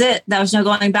that was it. That was no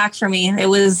going back for me. It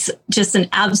was just an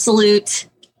absolute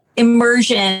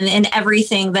immersion in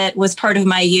everything that was part of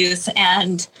my youth.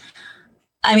 And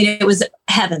I mean, it was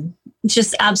heaven,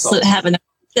 just absolute heaven.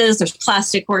 There's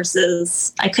plastic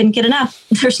horses. I couldn't get enough.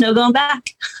 There's no going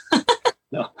back.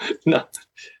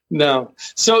 No.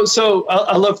 So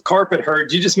I love carpet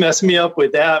herd. You just messed me up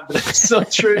with that, but it's so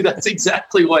true. That's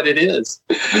exactly what it is.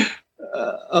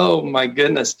 Oh my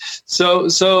goodness. So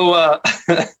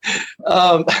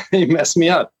you messed me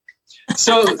up.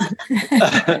 So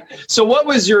what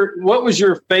was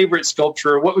your favorite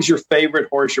sculpture? What was your favorite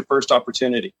horse? Your first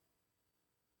opportunity?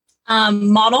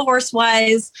 Model horse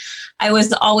wise, I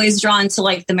was always drawn to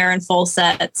like the mare and foal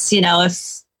sets. You know,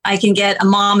 if I can get a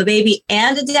mom, a baby,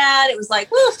 and a dad, it was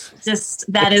like, woof,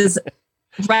 just that is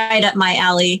right up my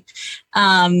alley.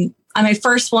 My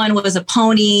first one was a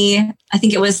pony. I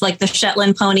think it was like the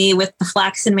Shetland pony with the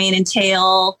flaxen mane and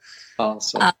tail.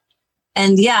 Awesome.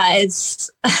 And yeah,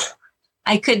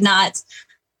 I could not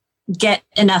get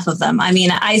enough of them. I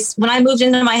mean, when I moved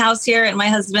into my house here and my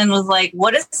husband was like,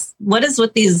 what is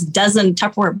with these dozen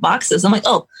Tupperware boxes? I'm like,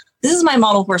 oh, this is my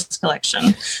model horse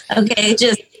collection. Okay.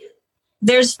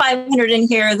 there's 500 in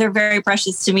here. They're very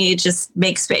precious to me. Just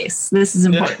make space. This is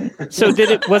important. Yeah. So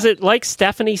was it like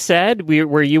Stephanie said,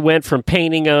 where you went from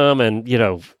painting them and,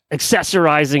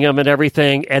 accessorizing them and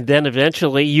everything, and then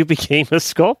eventually you became a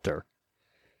sculptor?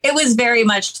 It was very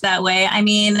much that way. I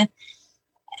mean,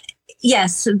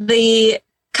 yes, the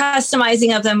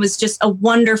customizing of them was just a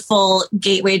wonderful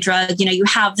gateway drug. You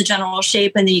have the general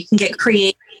shape and then you can get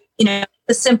creative,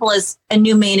 as simple as a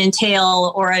new mane and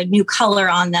tail or a new color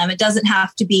on them. It doesn't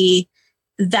have to be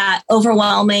that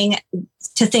overwhelming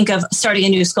to think of starting a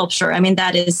new sculpture. I mean,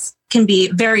 can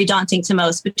be very daunting to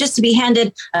most, but just to be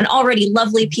handed an already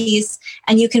lovely piece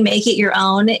and you can make it your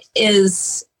own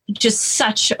is just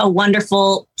such a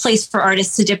wonderful place for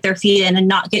artists to dip their feet in and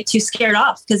not get too scared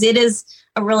off, because it is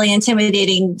a really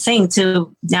intimidating thing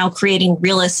to now creating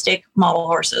realistic model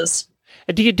horses.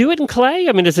 Do you do it in clay?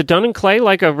 I mean, is it done in clay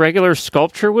like a regular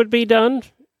sculpture would be done?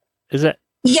 Is it?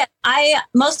 Yeah,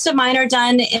 most of mine are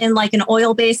done in like an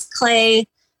oil-based clay,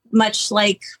 much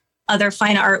like other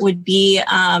fine art would be.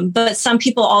 But some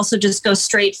people also just go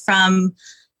straight from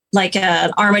like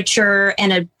an armature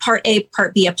and a part A,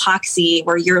 part B epoxy,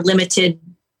 where you're limited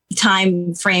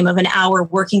time frame of an hour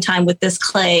working time with this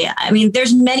clay. I mean,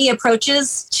 there's many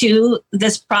approaches to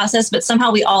this process, but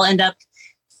somehow we all end up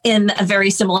in a very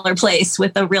similar place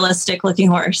with a realistic looking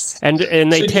horse. And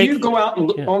they do you go out and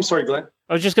look? Yeah. Oh, I'm sorry, Glenn.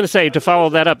 I was just going to say, to follow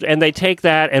that up, and they take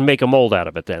that and make a mold out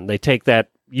of it. Then they take that,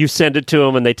 you send it to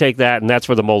them, and they take that, and that's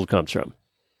where the mold comes from.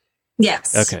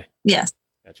 Yes. Okay. Yes.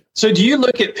 Gotcha. So do you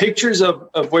look at pictures of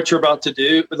what you're about to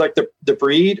do, like the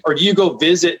breed, or do you go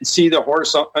visit and see the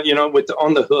horse, on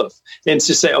the hoof, and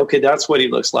just say, okay, that's what he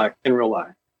looks like in real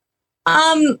life?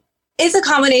 It's a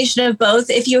combination of both.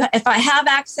 If I have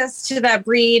access to that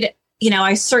breed,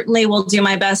 I certainly will do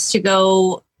my best to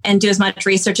go and do as much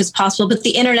research as possible. But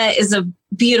the internet is a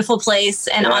beautiful place,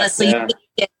 and honestly, you can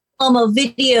get slow-mo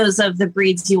videos of the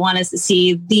breeds you want us to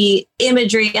see. The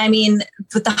imagery, I mean,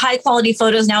 with the high quality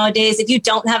photos nowadays, if you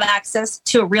don't have access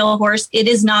to a real horse, it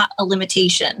is not a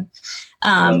limitation.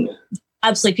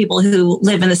 Absolutely, people who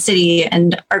live in the city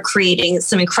and are creating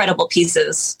some incredible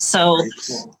pieces. So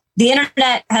the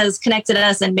internet has connected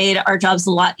us and made our jobs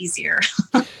a lot easier.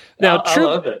 Now, I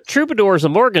love it. Troubadour is a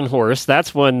Morgan horse.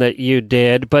 That's one that you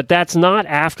did, but that's not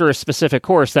after a specific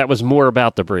horse. That was more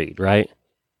about the breed, right?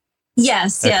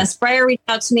 Yes, okay. Yes. Breyer reached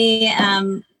out to me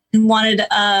and wanted,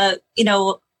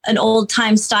 an old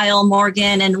time style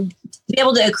Morgan, and to be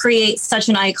able to create such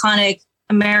an iconic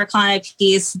Americana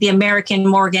piece, the American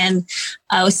Morgan,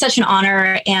 was such an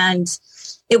honor. And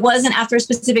it wasn't after a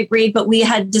specific breed, but we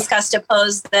had discussed a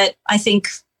pose that I think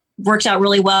worked out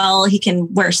really well. He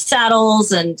can wear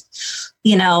saddles and,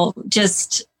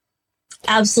 just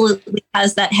absolutely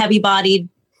has that heavy bodied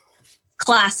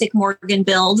classic Morgan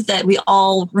build that we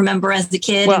all remember as a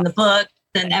kid in the book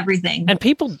and everything. And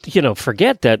people,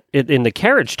 forget that in the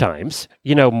carriage times,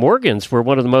 Morgans were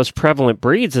one of the most prevalent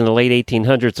breeds in the late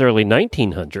 1800s, early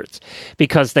 1900s,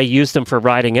 because they used them for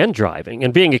riding and driving.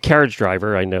 And being a carriage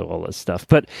driver, I know all this stuff,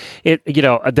 but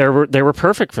they were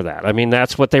perfect for that. I mean,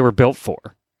 that's what they were built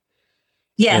for.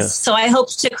 Yes. Yeah. So I hope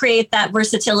to create that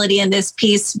versatility in this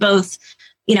piece. Both,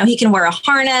 he can wear a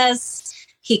harness,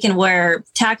 he can wear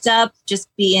tacked up, just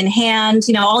be in hand,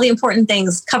 all the important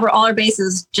things, cover all our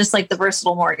bases, just like the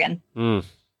versatile Morgan. Mm.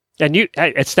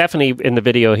 And Stephanie, in the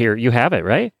video here, you have it,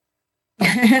 right?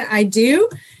 I do.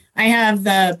 I have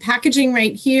the packaging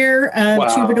right here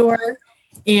of Troubadour.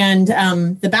 And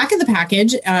the back of the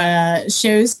package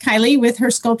shows Kylie with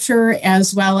her sculpture,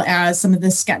 as well as some of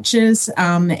the sketches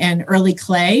and early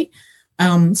clay.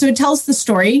 So it tells the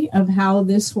story of how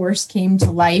this horse came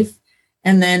to life.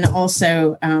 And then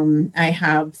also I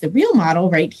have the real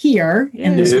model right here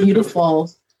in this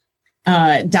beautiful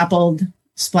dappled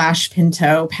splash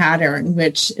pinto pattern,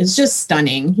 which is just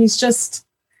stunning. He's just,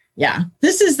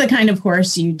 this is the kind of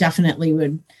horse you definitely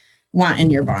would want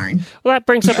in your barn. Well, that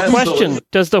brings up a question.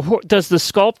 Does the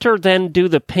sculptor then do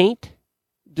the paint?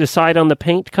 Decide on the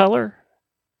paint color?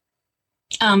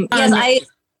 Yes,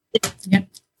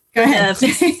 Go ahead.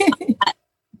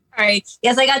 All right.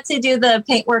 Yes, I got to do the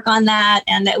paint work on that,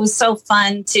 and it was so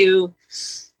fun to,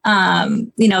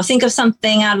 think of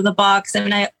something out of the box. I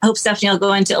mean, I hope Stephanie will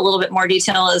go into a little bit more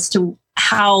detail as to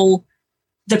how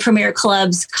the Premier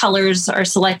Club's colors are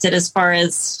selected, as far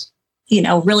as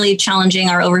really challenging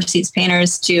our overseas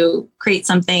painters to create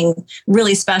something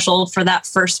really special for that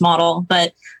first model.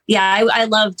 But I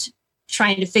loved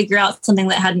trying to figure out something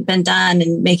that hadn't been done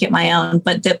and make it my own,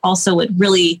 but that also would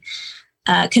really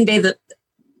convey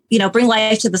bring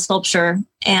life to the sculpture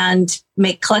and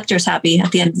make collectors happy.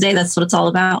 At the end of the day, that's what it's all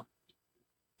about.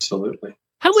 Absolutely.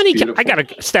 How many?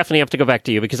 Stephanie, I have to go back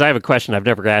to you because I have a question I've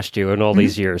never asked you in all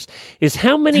these years. Is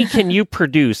how many can you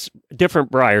produce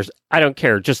different Breyers? I don't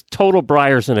care, just total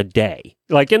Breyers in a day.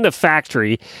 Like in the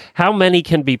factory, how many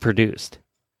can be produced?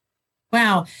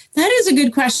 Wow, that is a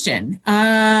good question.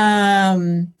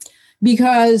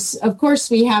 Because of course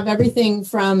we have everything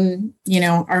from,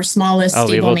 our smallest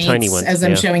stable mates, as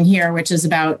I'm showing here, which is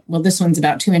this one's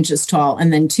about 2 inches tall.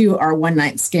 And then 2 are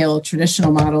 1-night scale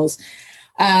traditional models.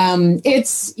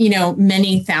 It's,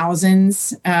 many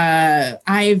thousands.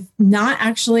 I've not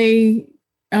actually,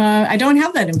 I don't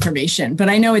have that information, but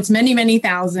I know it's many, many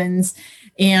thousands.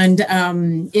 And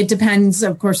it depends,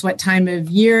 of course, what time of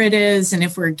year it is. And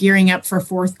if we're gearing up for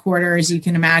fourth quarter, as you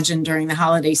can imagine, during the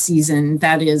holiday season,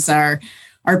 that is our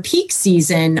peak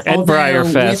season. And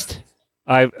Breyer Fest.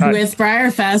 With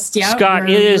Breyer Fest, yeah. Scott,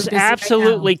 it is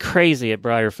absolutely crazy at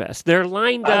Breyer Fest. They're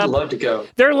lined up. I'd love to go.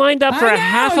 They're lined up for a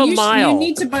half a mile. You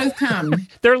need to both come.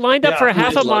 They're lined up for a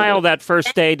half a mile that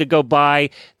first day to go buy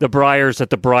the Breyers at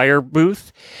the Breyer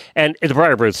booth. And the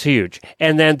Breyer booth's huge.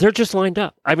 And then they're just lined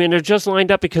up. I mean, they're just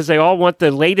lined up because they all want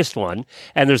the latest one.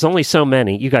 And there's only so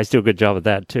many. You guys do a good job of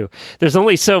that, too. There's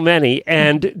only so many.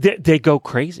 And they go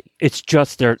crazy.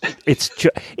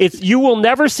 You will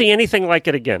never see anything like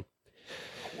it again.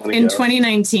 In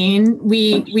 2019,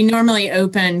 we normally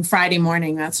open Friday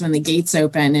morning. That's when the gates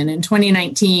open. And in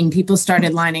 2019, people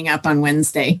started lining up on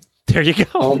Wednesday. There you go.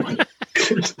 Oh, my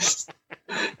goodness.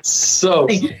 So,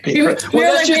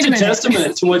 that's just a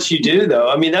testament to what you do,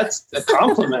 though. I mean, that's a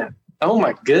compliment. Oh,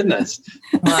 my goodness.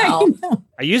 Wow.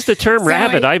 I used the term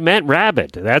rabbit. I meant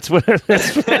rabbit. That's what.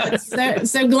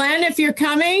 So, Glenn, if you're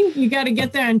coming, you got to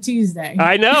get there on Tuesday.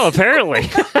 I know, apparently.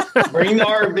 Bring the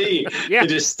RV. Yeah,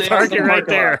 just stay target right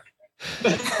there.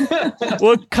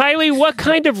 Well, Kylie, what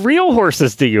kind of real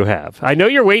horses do you have? I know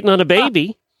you're waiting on a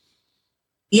baby.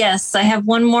 Yes, I have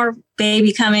one more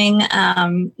baby coming,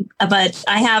 but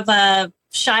I have a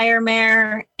Shire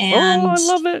mare. And I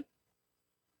love it.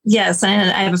 Yes,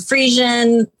 and I have a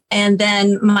Frisian, and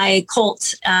then my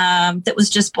colt that was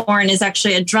just born is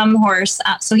actually a drum horse.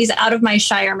 So he's out of my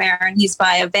Shire mare, and he's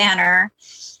by a Vanner.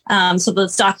 So the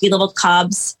stocky little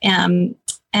cobs. And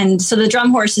so the drum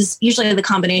horse is usually the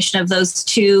combination of those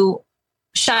two,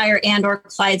 Shire and or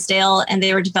Clydesdale, and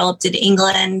they were developed in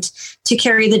England to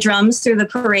carry the drums through the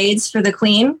parades for the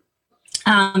Queen.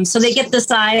 So they get the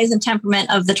size and temperament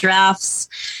of the giraffes.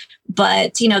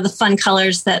 But, the fun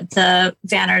colors that the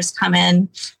Vanners come in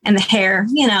and the hair,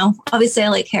 obviously I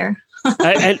like hair.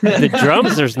 And the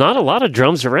drums, there's not a lot of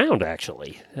drums around,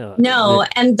 actually. No.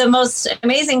 And the most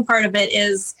amazing part of it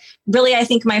is really, I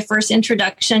think, my first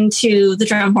introduction to the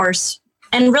drum horse,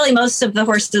 and really most of the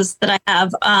horses that I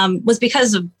have was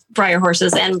because of Breyer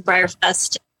horses and Breyer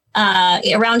Fest.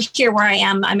 Around here where I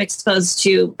am, I'm exposed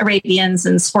to Arabians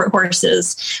and sport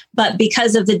horses. But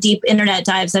because of the deep internet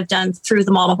dives I've done through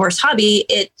the model horse hobby,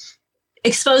 it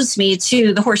exposed me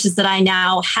to the horses that I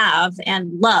now have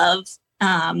and love.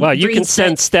 Well, you can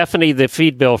send Stephanie the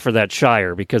feed bill for that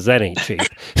Shire because that ain't cheap.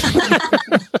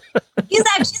 He's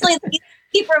actually the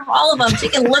keeper of all of them. She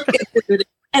can look at food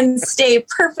and stay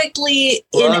perfectly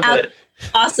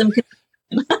awesome condition.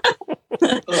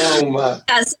 Oh my!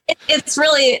 Yes, it's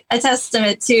really a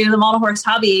testament to the model horse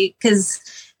hobby because,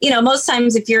 most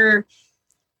times if you're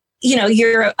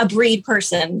a breed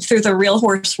person through the real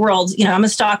horse world, I'm a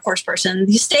stock horse person,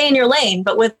 you stay in your lane.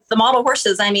 But with the model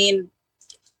horses, I mean,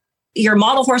 your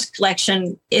model horse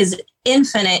collection is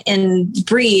infinite in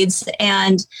breeds.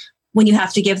 And when you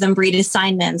have to give them breed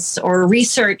assignments or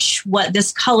research what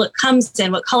this color comes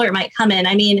in, what color it might come in,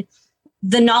 I mean,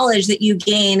 the knowledge that you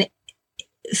gain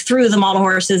through the model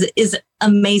horses is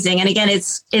amazing. And again,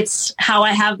 it's how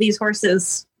I have these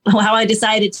horses, how I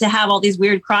decided to have all these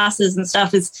weird crosses and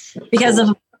stuff is because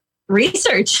of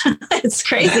research. It's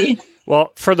crazy.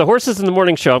 Well, for the Horses in the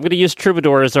Morning show, I'm going to use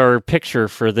Troubadour as our picture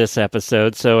for this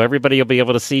episode, so everybody will be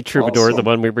able to see Troubadour, awesome. The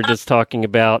one we were just talking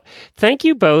about. Thank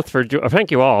you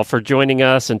all for joining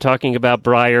us and talking about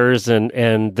Breyers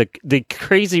and the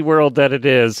crazy world that it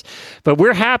is. But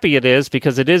we're happy it is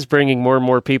because it is bringing more and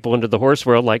more people into the horse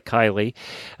world, like Kylie,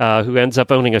 who ends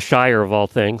up owning a Shire of all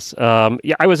things.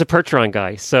 I was a Percheron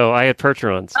guy, so I had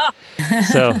Percherons. Oh.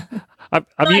 So.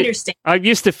 I'm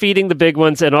used to feeding the big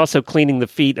ones and also cleaning the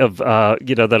feet of, that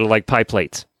are like pie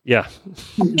plates. Yeah.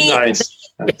 Nice.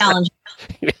 Challenge.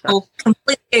 Yeah. I'll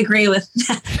completely agree with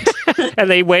that. And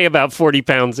they weigh about 40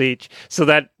 pounds each. So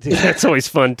that's always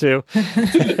fun, too.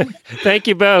 Thank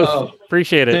you both.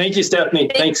 Appreciate it. Thank you, Stephanie.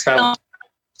 Thanks, Kyle.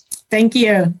 Thank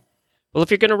you. Well, if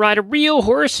you're going to ride a real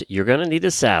horse, you're going to need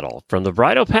a saddle. From the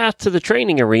bridle path to the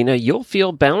training arena, you'll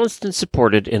feel balanced and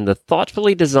supported in the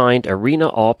thoughtfully designed Arena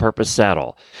All-Purpose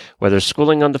Saddle. Whether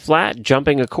schooling on the flat,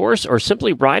 jumping a course, or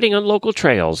simply riding on local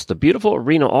trails, the beautiful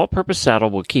Arena All-Purpose Saddle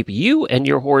will keep you and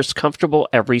your horse comfortable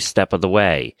every step of the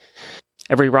way.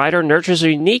 Every rider nurtures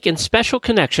a unique and special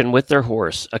connection with their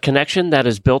horse, a connection that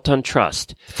is built on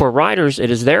trust. For riders,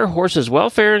 it is their horse's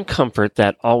welfare and comfort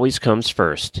that always comes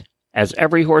first. As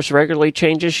every horse regularly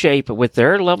changes shape with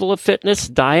their level of fitness,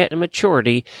 diet, and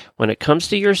maturity, when it comes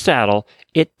to your saddle,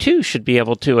 it too should be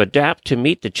able to adapt to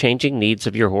meet the changing needs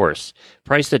of your horse.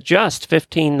 Priced at just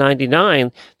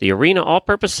 $15.99, the Arena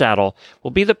All-Purpose Saddle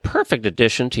will be the perfect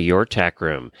addition to your tack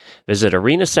room. Visit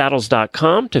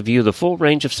arenasaddles.com to view the full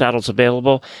range of saddles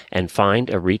available and find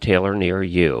a retailer near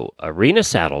you.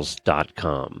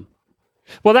 arenasaddles.com.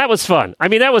 Well, that was fun. I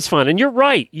mean, that was fun. And you're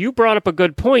right. You brought up a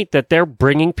good point that they're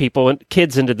bringing people and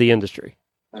kids into the industry.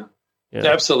 Yeah.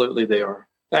 Absolutely, they are.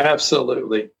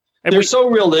 Absolutely. And they're so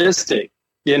realistic.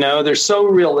 They're so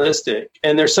realistic.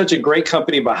 And there's such a great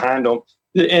company behind them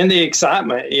and the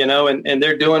excitement, and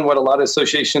they're doing what a lot of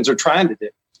associations are trying to do.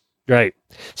 Right.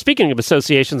 Speaking of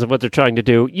associations and what they're trying to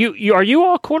do, are you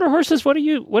all quarter horses? What do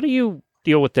you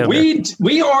deal with them?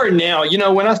 We are now.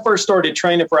 When I first started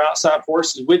training for outside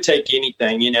horses, we'd take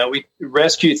anything. We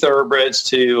rescue thoroughbreds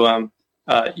to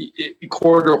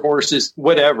quarter horses,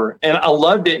 whatever. And I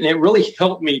loved it. And it really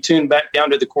helped me tune back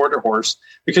down to the quarter horse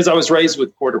because I was raised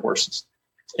with quarter horses.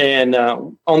 And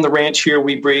on the ranch here,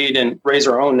 we breed and raise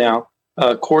our own now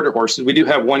quarter horses. We do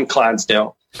have one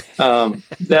Clydesdale. And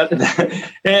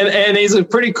he's a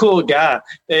pretty cool guy.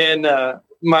 And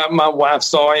my wife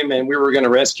saw him, and we were going to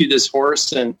rescue this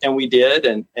horse, and we did,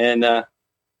 and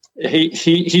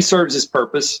he serves his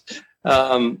purpose.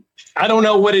 I don't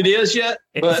know what it is yet,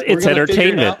 but it's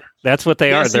entertainment. That's what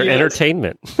they are. They're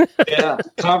entertainment. Yeah,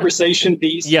 conversation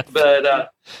piece. Yeah,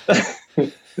 but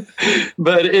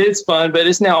it's fun. But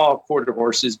it's now all quarter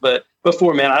horses. But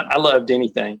before, man, I loved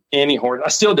any horse. I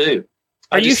still do.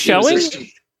 Are you showing?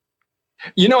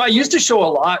 I used to show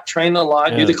a lot, train a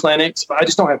lot, do the clinics, but I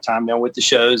just don't have time now with the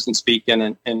shows and speaking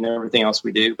and everything else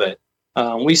we do. But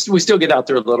we still get out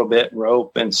there a little bit,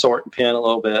 rope and sort and pin a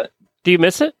little bit. Do you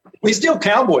miss it? We still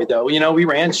cowboy though. We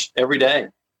ranch every day.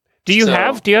 Do you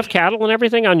have cattle and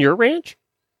everything on your ranch?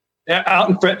 Out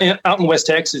in West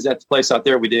Texas at the place out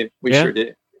there we do. We sure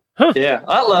do. Huh. Yeah.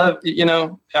 I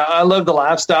love the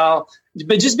lifestyle,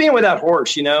 but just being with that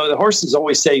horse, the horse has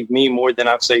always saved me more than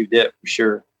I've saved it for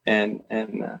sure. And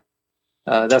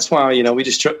that's why, we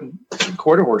just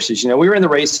quarter horses. We were in the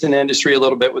racing industry a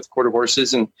little bit with quarter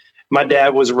horses, and my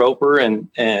dad was a roper and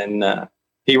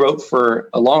he roped for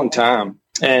a long time.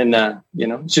 And,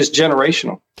 it's just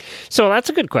generational. So that's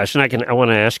a good question. I want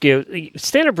to ask you.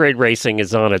 Standardbred racing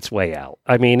is on its way out.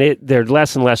 I mean, there are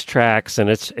less and less tracks, and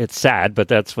it's sad, but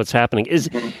that's what's happening.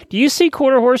 Do you see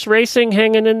quarter horse racing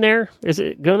hanging in there? Is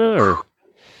it gonna or?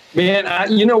 Man,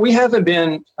 we haven't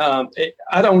been.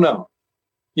 I don't know.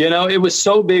 It was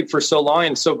so big for so long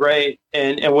and so great.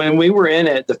 And when we were in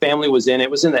it, the family was in it.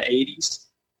 It was in the 80s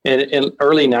and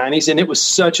early 90s, and it was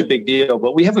such a big deal.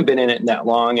 But we haven't been in it that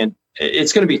long, and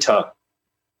it's going to be tough.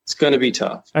 It's going to be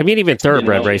tough. I mean, even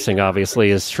thoroughbred racing obviously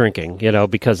is shrinking,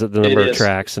 because of the number of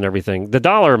tracks and everything. The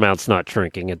dollar amount's not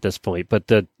shrinking at this point, but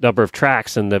the number of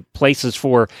tracks and the places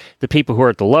for the people who are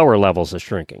at the lower levels is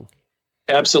shrinking.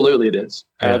 Absolutely, it is.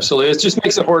 Yeah. Absolutely. It just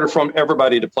makes it harder for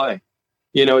everybody to play.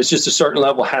 It's just a certain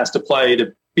level has to play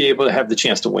to be able to have the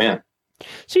chance to win.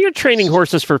 So you're training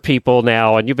horses for people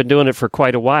now, and you've been doing it for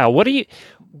quite a while.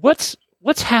 What's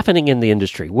happening in the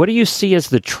industry? What do you see as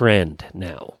the trend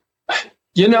now?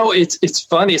 It's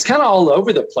funny. It's kind of all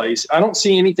over the place. I don't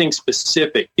see anything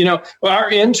specific. Our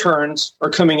interns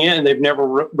are coming in. They've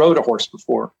never rode a horse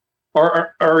before.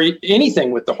 Or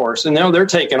anything with the horse. And now they're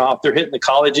taking off. They're hitting the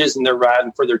colleges and they're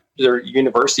riding for their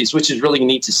universities, which is really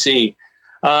neat to see.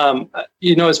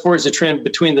 As far as the trend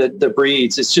between the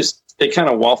breeds, it's just they kind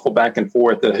of waffle back and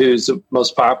forth who's the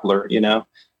most popular,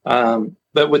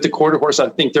 But with the quarter horse, I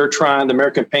think they're trying. The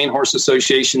American Paint Horse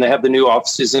Association, they have the new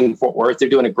offices in Fort Worth. They're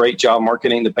doing a great job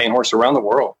marketing the paint horse around the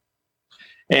world.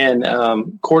 And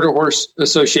Quarter Horse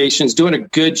Association's doing a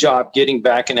good job getting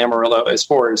back in Amarillo as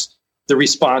far as the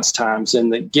response times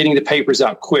and getting the papers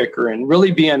out quicker and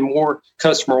really being more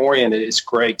customer oriented. It's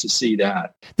great to see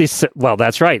that. Well,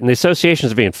 that's right. And the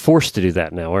associations are being forced to do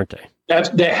that now, aren't they?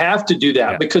 They have to do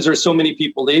that because there's so many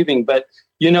people leaving. But,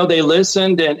 they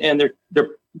listened and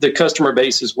the customer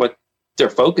base is what their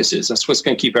focus is. That's what's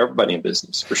going to keep everybody in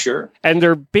business for sure. And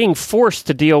they're being forced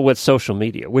to deal with social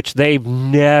media, which they've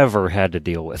never had to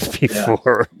deal with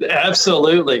before. Yeah,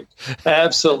 absolutely.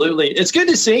 It's good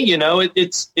to see,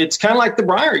 it's kind of like the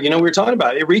Breyer, we were talking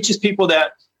about. It reaches people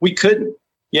that we couldn't,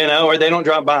 or they don't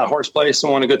drive by a horse place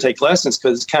and want to go take lessons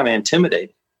because it's kind of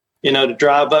intimidating, to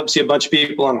drive up, see a bunch of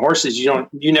people on horses.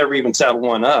 You never even saddle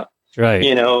one up. Right.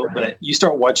 But you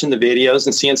start watching the videos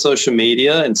and seeing social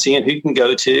media and seeing who you can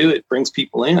go to, it brings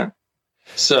people in.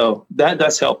 So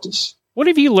that's helped us. What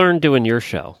have you learned doing your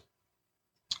show?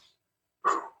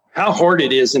 How hard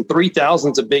it is, and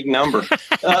 3,000 is a big number.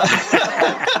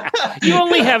 You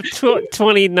only have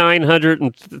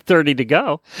 2,930 to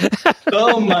go.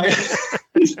 Oh my!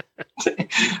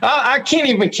 I can't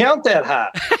even count that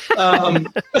high.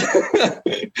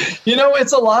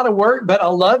 It's a lot of work, but I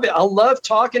love it. I love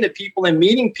talking to people and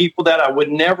meeting people that I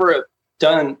would never have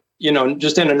done,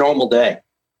 just in a normal day.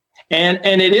 And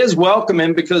it is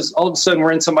welcoming because all of a sudden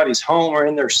we're in somebody's home or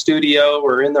in their studio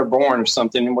or in their barn or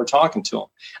something, and we're talking to them.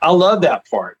 I love that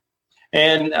part.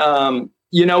 And,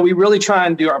 we really try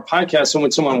and do our podcast. So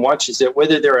when someone watches it,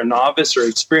 whether they're a novice or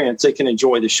experienced, they can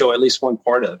enjoy the show, at least one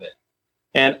part of it.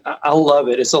 And I love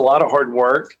it. It's a lot of hard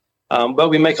work, but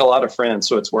we make a lot of friends,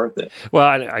 so it's worth it.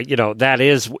 Well, that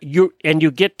is you, and you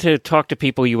get to talk to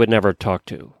people you would never talk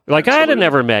to. Like Absolutely. I'd have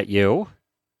never met you.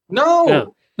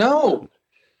 No.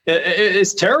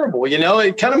 It's terrible.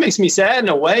 It kind of makes me sad in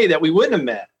a way that we wouldn't have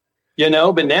met,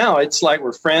 but now it's like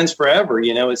we're friends forever.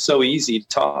 It's so easy to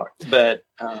talk, but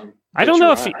I don't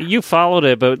know if you followed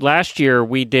it, but last year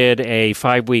we did a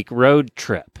 5-week road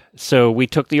trip. So we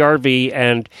took the RV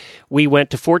and we went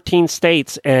to 14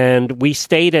 states and we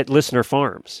stayed at listener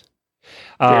farms.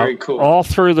 Very cool. All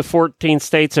through the 14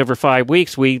 states over 5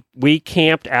 weeks, we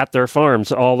camped at their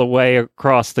farms all the way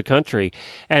across the country,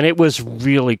 and it was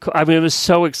really cool. I mean, it was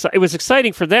so exciting. It was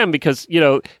exciting for them because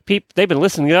they've been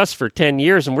listening to us for 10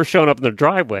 years, and we're showing up in their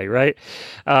driveway, right?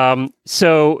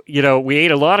 So we ate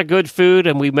a lot of good food,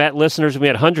 and we met listeners. We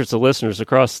had hundreds of listeners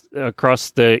across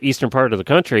the eastern part of the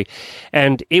country,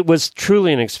 and it was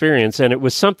truly an experience. And it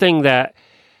was something that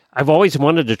I've always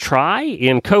wanted to try,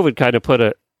 and COVID kind of put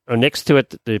a next to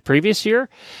it the previous year,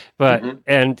 but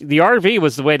and the RV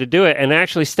was the way to do it, and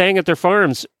actually staying at their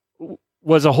farms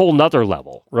was a whole nother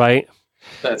level, right?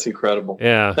 That's incredible.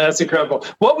 Yeah, that's incredible.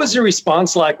 What was the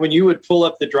response like when you would pull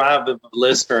up the drive of a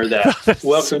listener that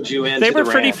welcomed you in? They were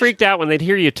pretty freaked out when they'd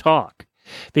hear you talk.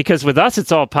 Because with us,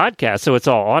 it's all podcast, so it's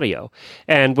all audio.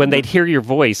 And when they'd hear your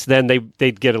voice, then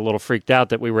they'd get a little freaked out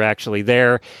that we were actually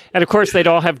there. And of course, they'd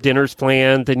all have dinners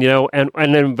planned, and and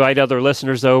then invite other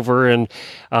listeners over. And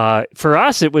for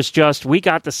us, it was just we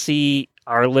got to see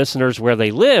our listeners where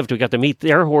they lived. We got to meet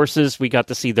their horses. We got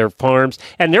to see their farms.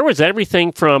 And there was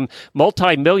everything from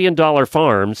multi-million-dollar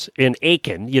farms in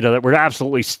Aiken, that were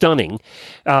absolutely stunning,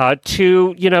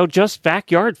 to, just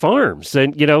backyard farms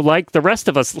and, like the rest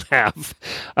of us have.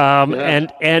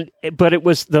 But it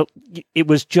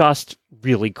was just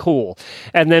really cool.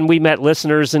 And then we met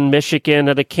listeners in Michigan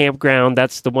at a campground.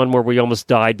 That's the one where we almost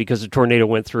died because a tornado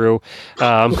went through.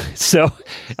 But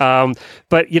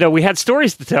we had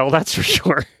stories to tell, that's for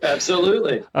sure.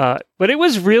 Absolutely. But it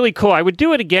was really cool. I would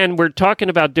do it again. We're talking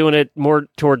about doing it more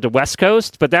toward the West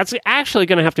Coast, but that's actually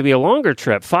going to have to be a longer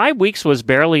trip. 5 weeks was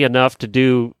barely enough to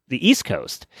do the East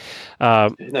Coast.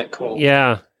 Isn't that cool?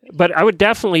 Yeah. But I would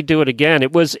definitely do it again.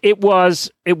 It was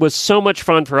so much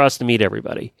fun for us to meet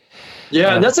everybody.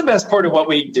 Yeah, and that's the best part of what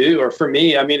we do, or for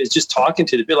me, I mean, it's just talking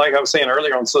to the, like I was saying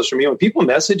earlier on social media, when people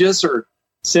message us or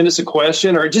send us a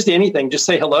question or just anything, just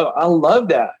say hello. I love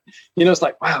that. It's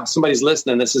like, wow, somebody's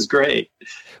listening. This is great.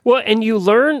 Well, and you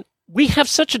learn, we have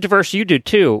such a diverse, you do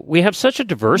too, we have such a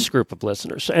diverse group of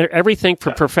listeners. Everything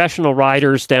from professional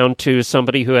riders down to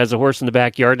somebody who has a horse in the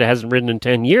backyard that hasn't ridden in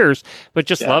 10 years, but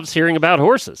just loves hearing about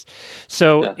horses.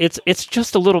 So it's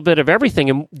just a little bit of everything.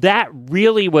 And that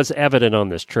really was evident on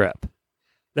this trip.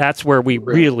 That's where we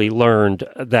really learned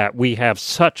that we have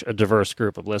such a diverse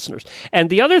group of listeners. And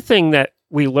the other thing that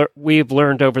we've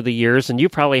learned over the years, and you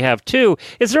probably have too,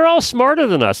 is they're all smarter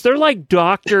than us. They're like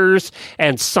doctors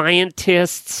and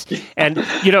scientists. And,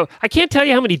 I can't tell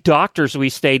you how many doctors we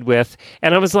stayed with.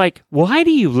 And I was like, why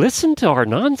do you listen to our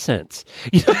nonsense?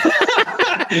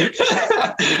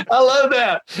 I love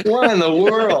that. What in the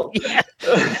world? Yeah.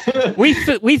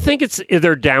 We think it's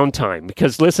their downtime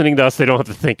because listening to us, they don't have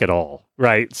to think at all,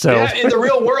 right? So in the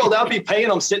real world, I'll be paying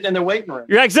them sitting in their waiting room.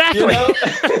 Yeah, exactly.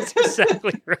 That's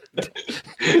exactly right.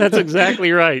 That's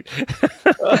exactly right.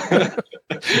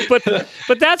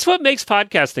 But that's what makes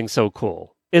podcasting so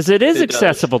cool. Is it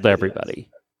accessible to everybody,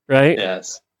 right?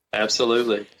 Yes.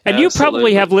 Absolutely. And you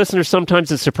probably have listeners sometimes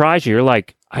that surprise you. You're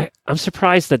like, I'm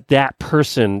surprised that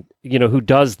person, who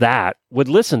does that would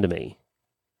listen to me.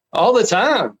 All the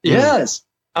time. Yes.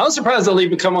 I was surprised they'll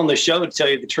even come on the show to tell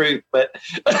you the truth, but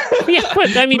yeah,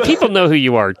 but I mean, people know who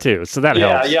you are too, so that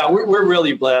helps. Yeah, we're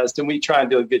really blessed, and we try and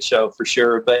do a good show for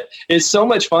sure. But it's so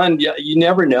much fun. You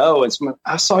never know.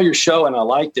 I saw your show and I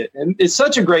liked it, and it's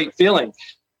such a great feeling.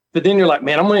 But then you're like,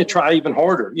 man, I'm going to try even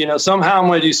harder. Somehow I'm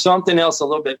going to do something else a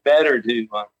little bit better to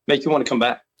make you want to come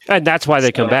back. And that's why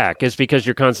they come back, is because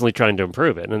you're constantly trying to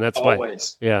improve it, and that's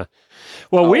always. Why. Yeah.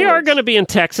 Well, we are going to be in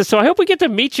Texas, so I hope we get to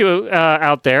meet you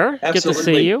out there. Absolutely. Get to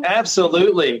see you.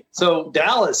 Absolutely. So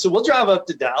Dallas. So we'll drive up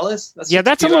to Dallas.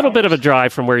 That's a little bit of a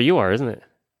drive from where you are, isn't it?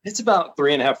 It's about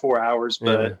 3.5, 4 hours,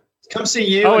 but come see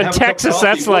you. Oh, and in Texas,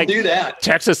 that's we'll do that.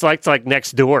 Texas, like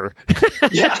next door.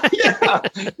 Yeah.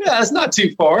 It's not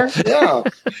too far. Yeah.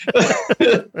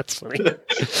 That's funny.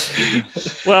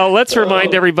 Well, let's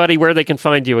remind everybody where they can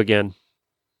find you again.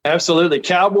 Absolutely.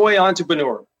 Cowboy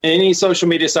Entrepreneur. Any social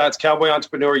media sites, Cowboy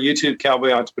Entrepreneur, YouTube,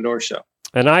 Cowboy Entrepreneur Show.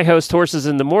 And I host Horses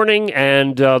in the Morning.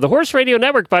 And the Horse Radio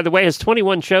Network, by the way, has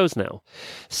 21 shows now.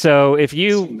 So if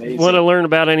you want to learn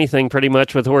about anything pretty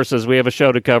much with horses, we have a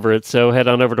show to cover it. So head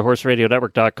on over to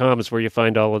horseradionetwork.com is where you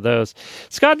find all of those.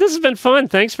 Scott, this has been fun.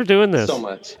 Thanks for doing this. So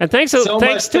much. And thanks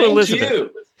to Elizabeth.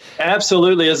 You.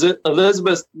 Absolutely. As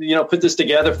Elizabeth, put this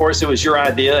together for us, it was your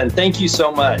idea. And thank you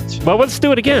so much. Well, let's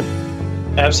do it again.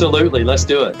 Absolutely. Let's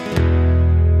do it.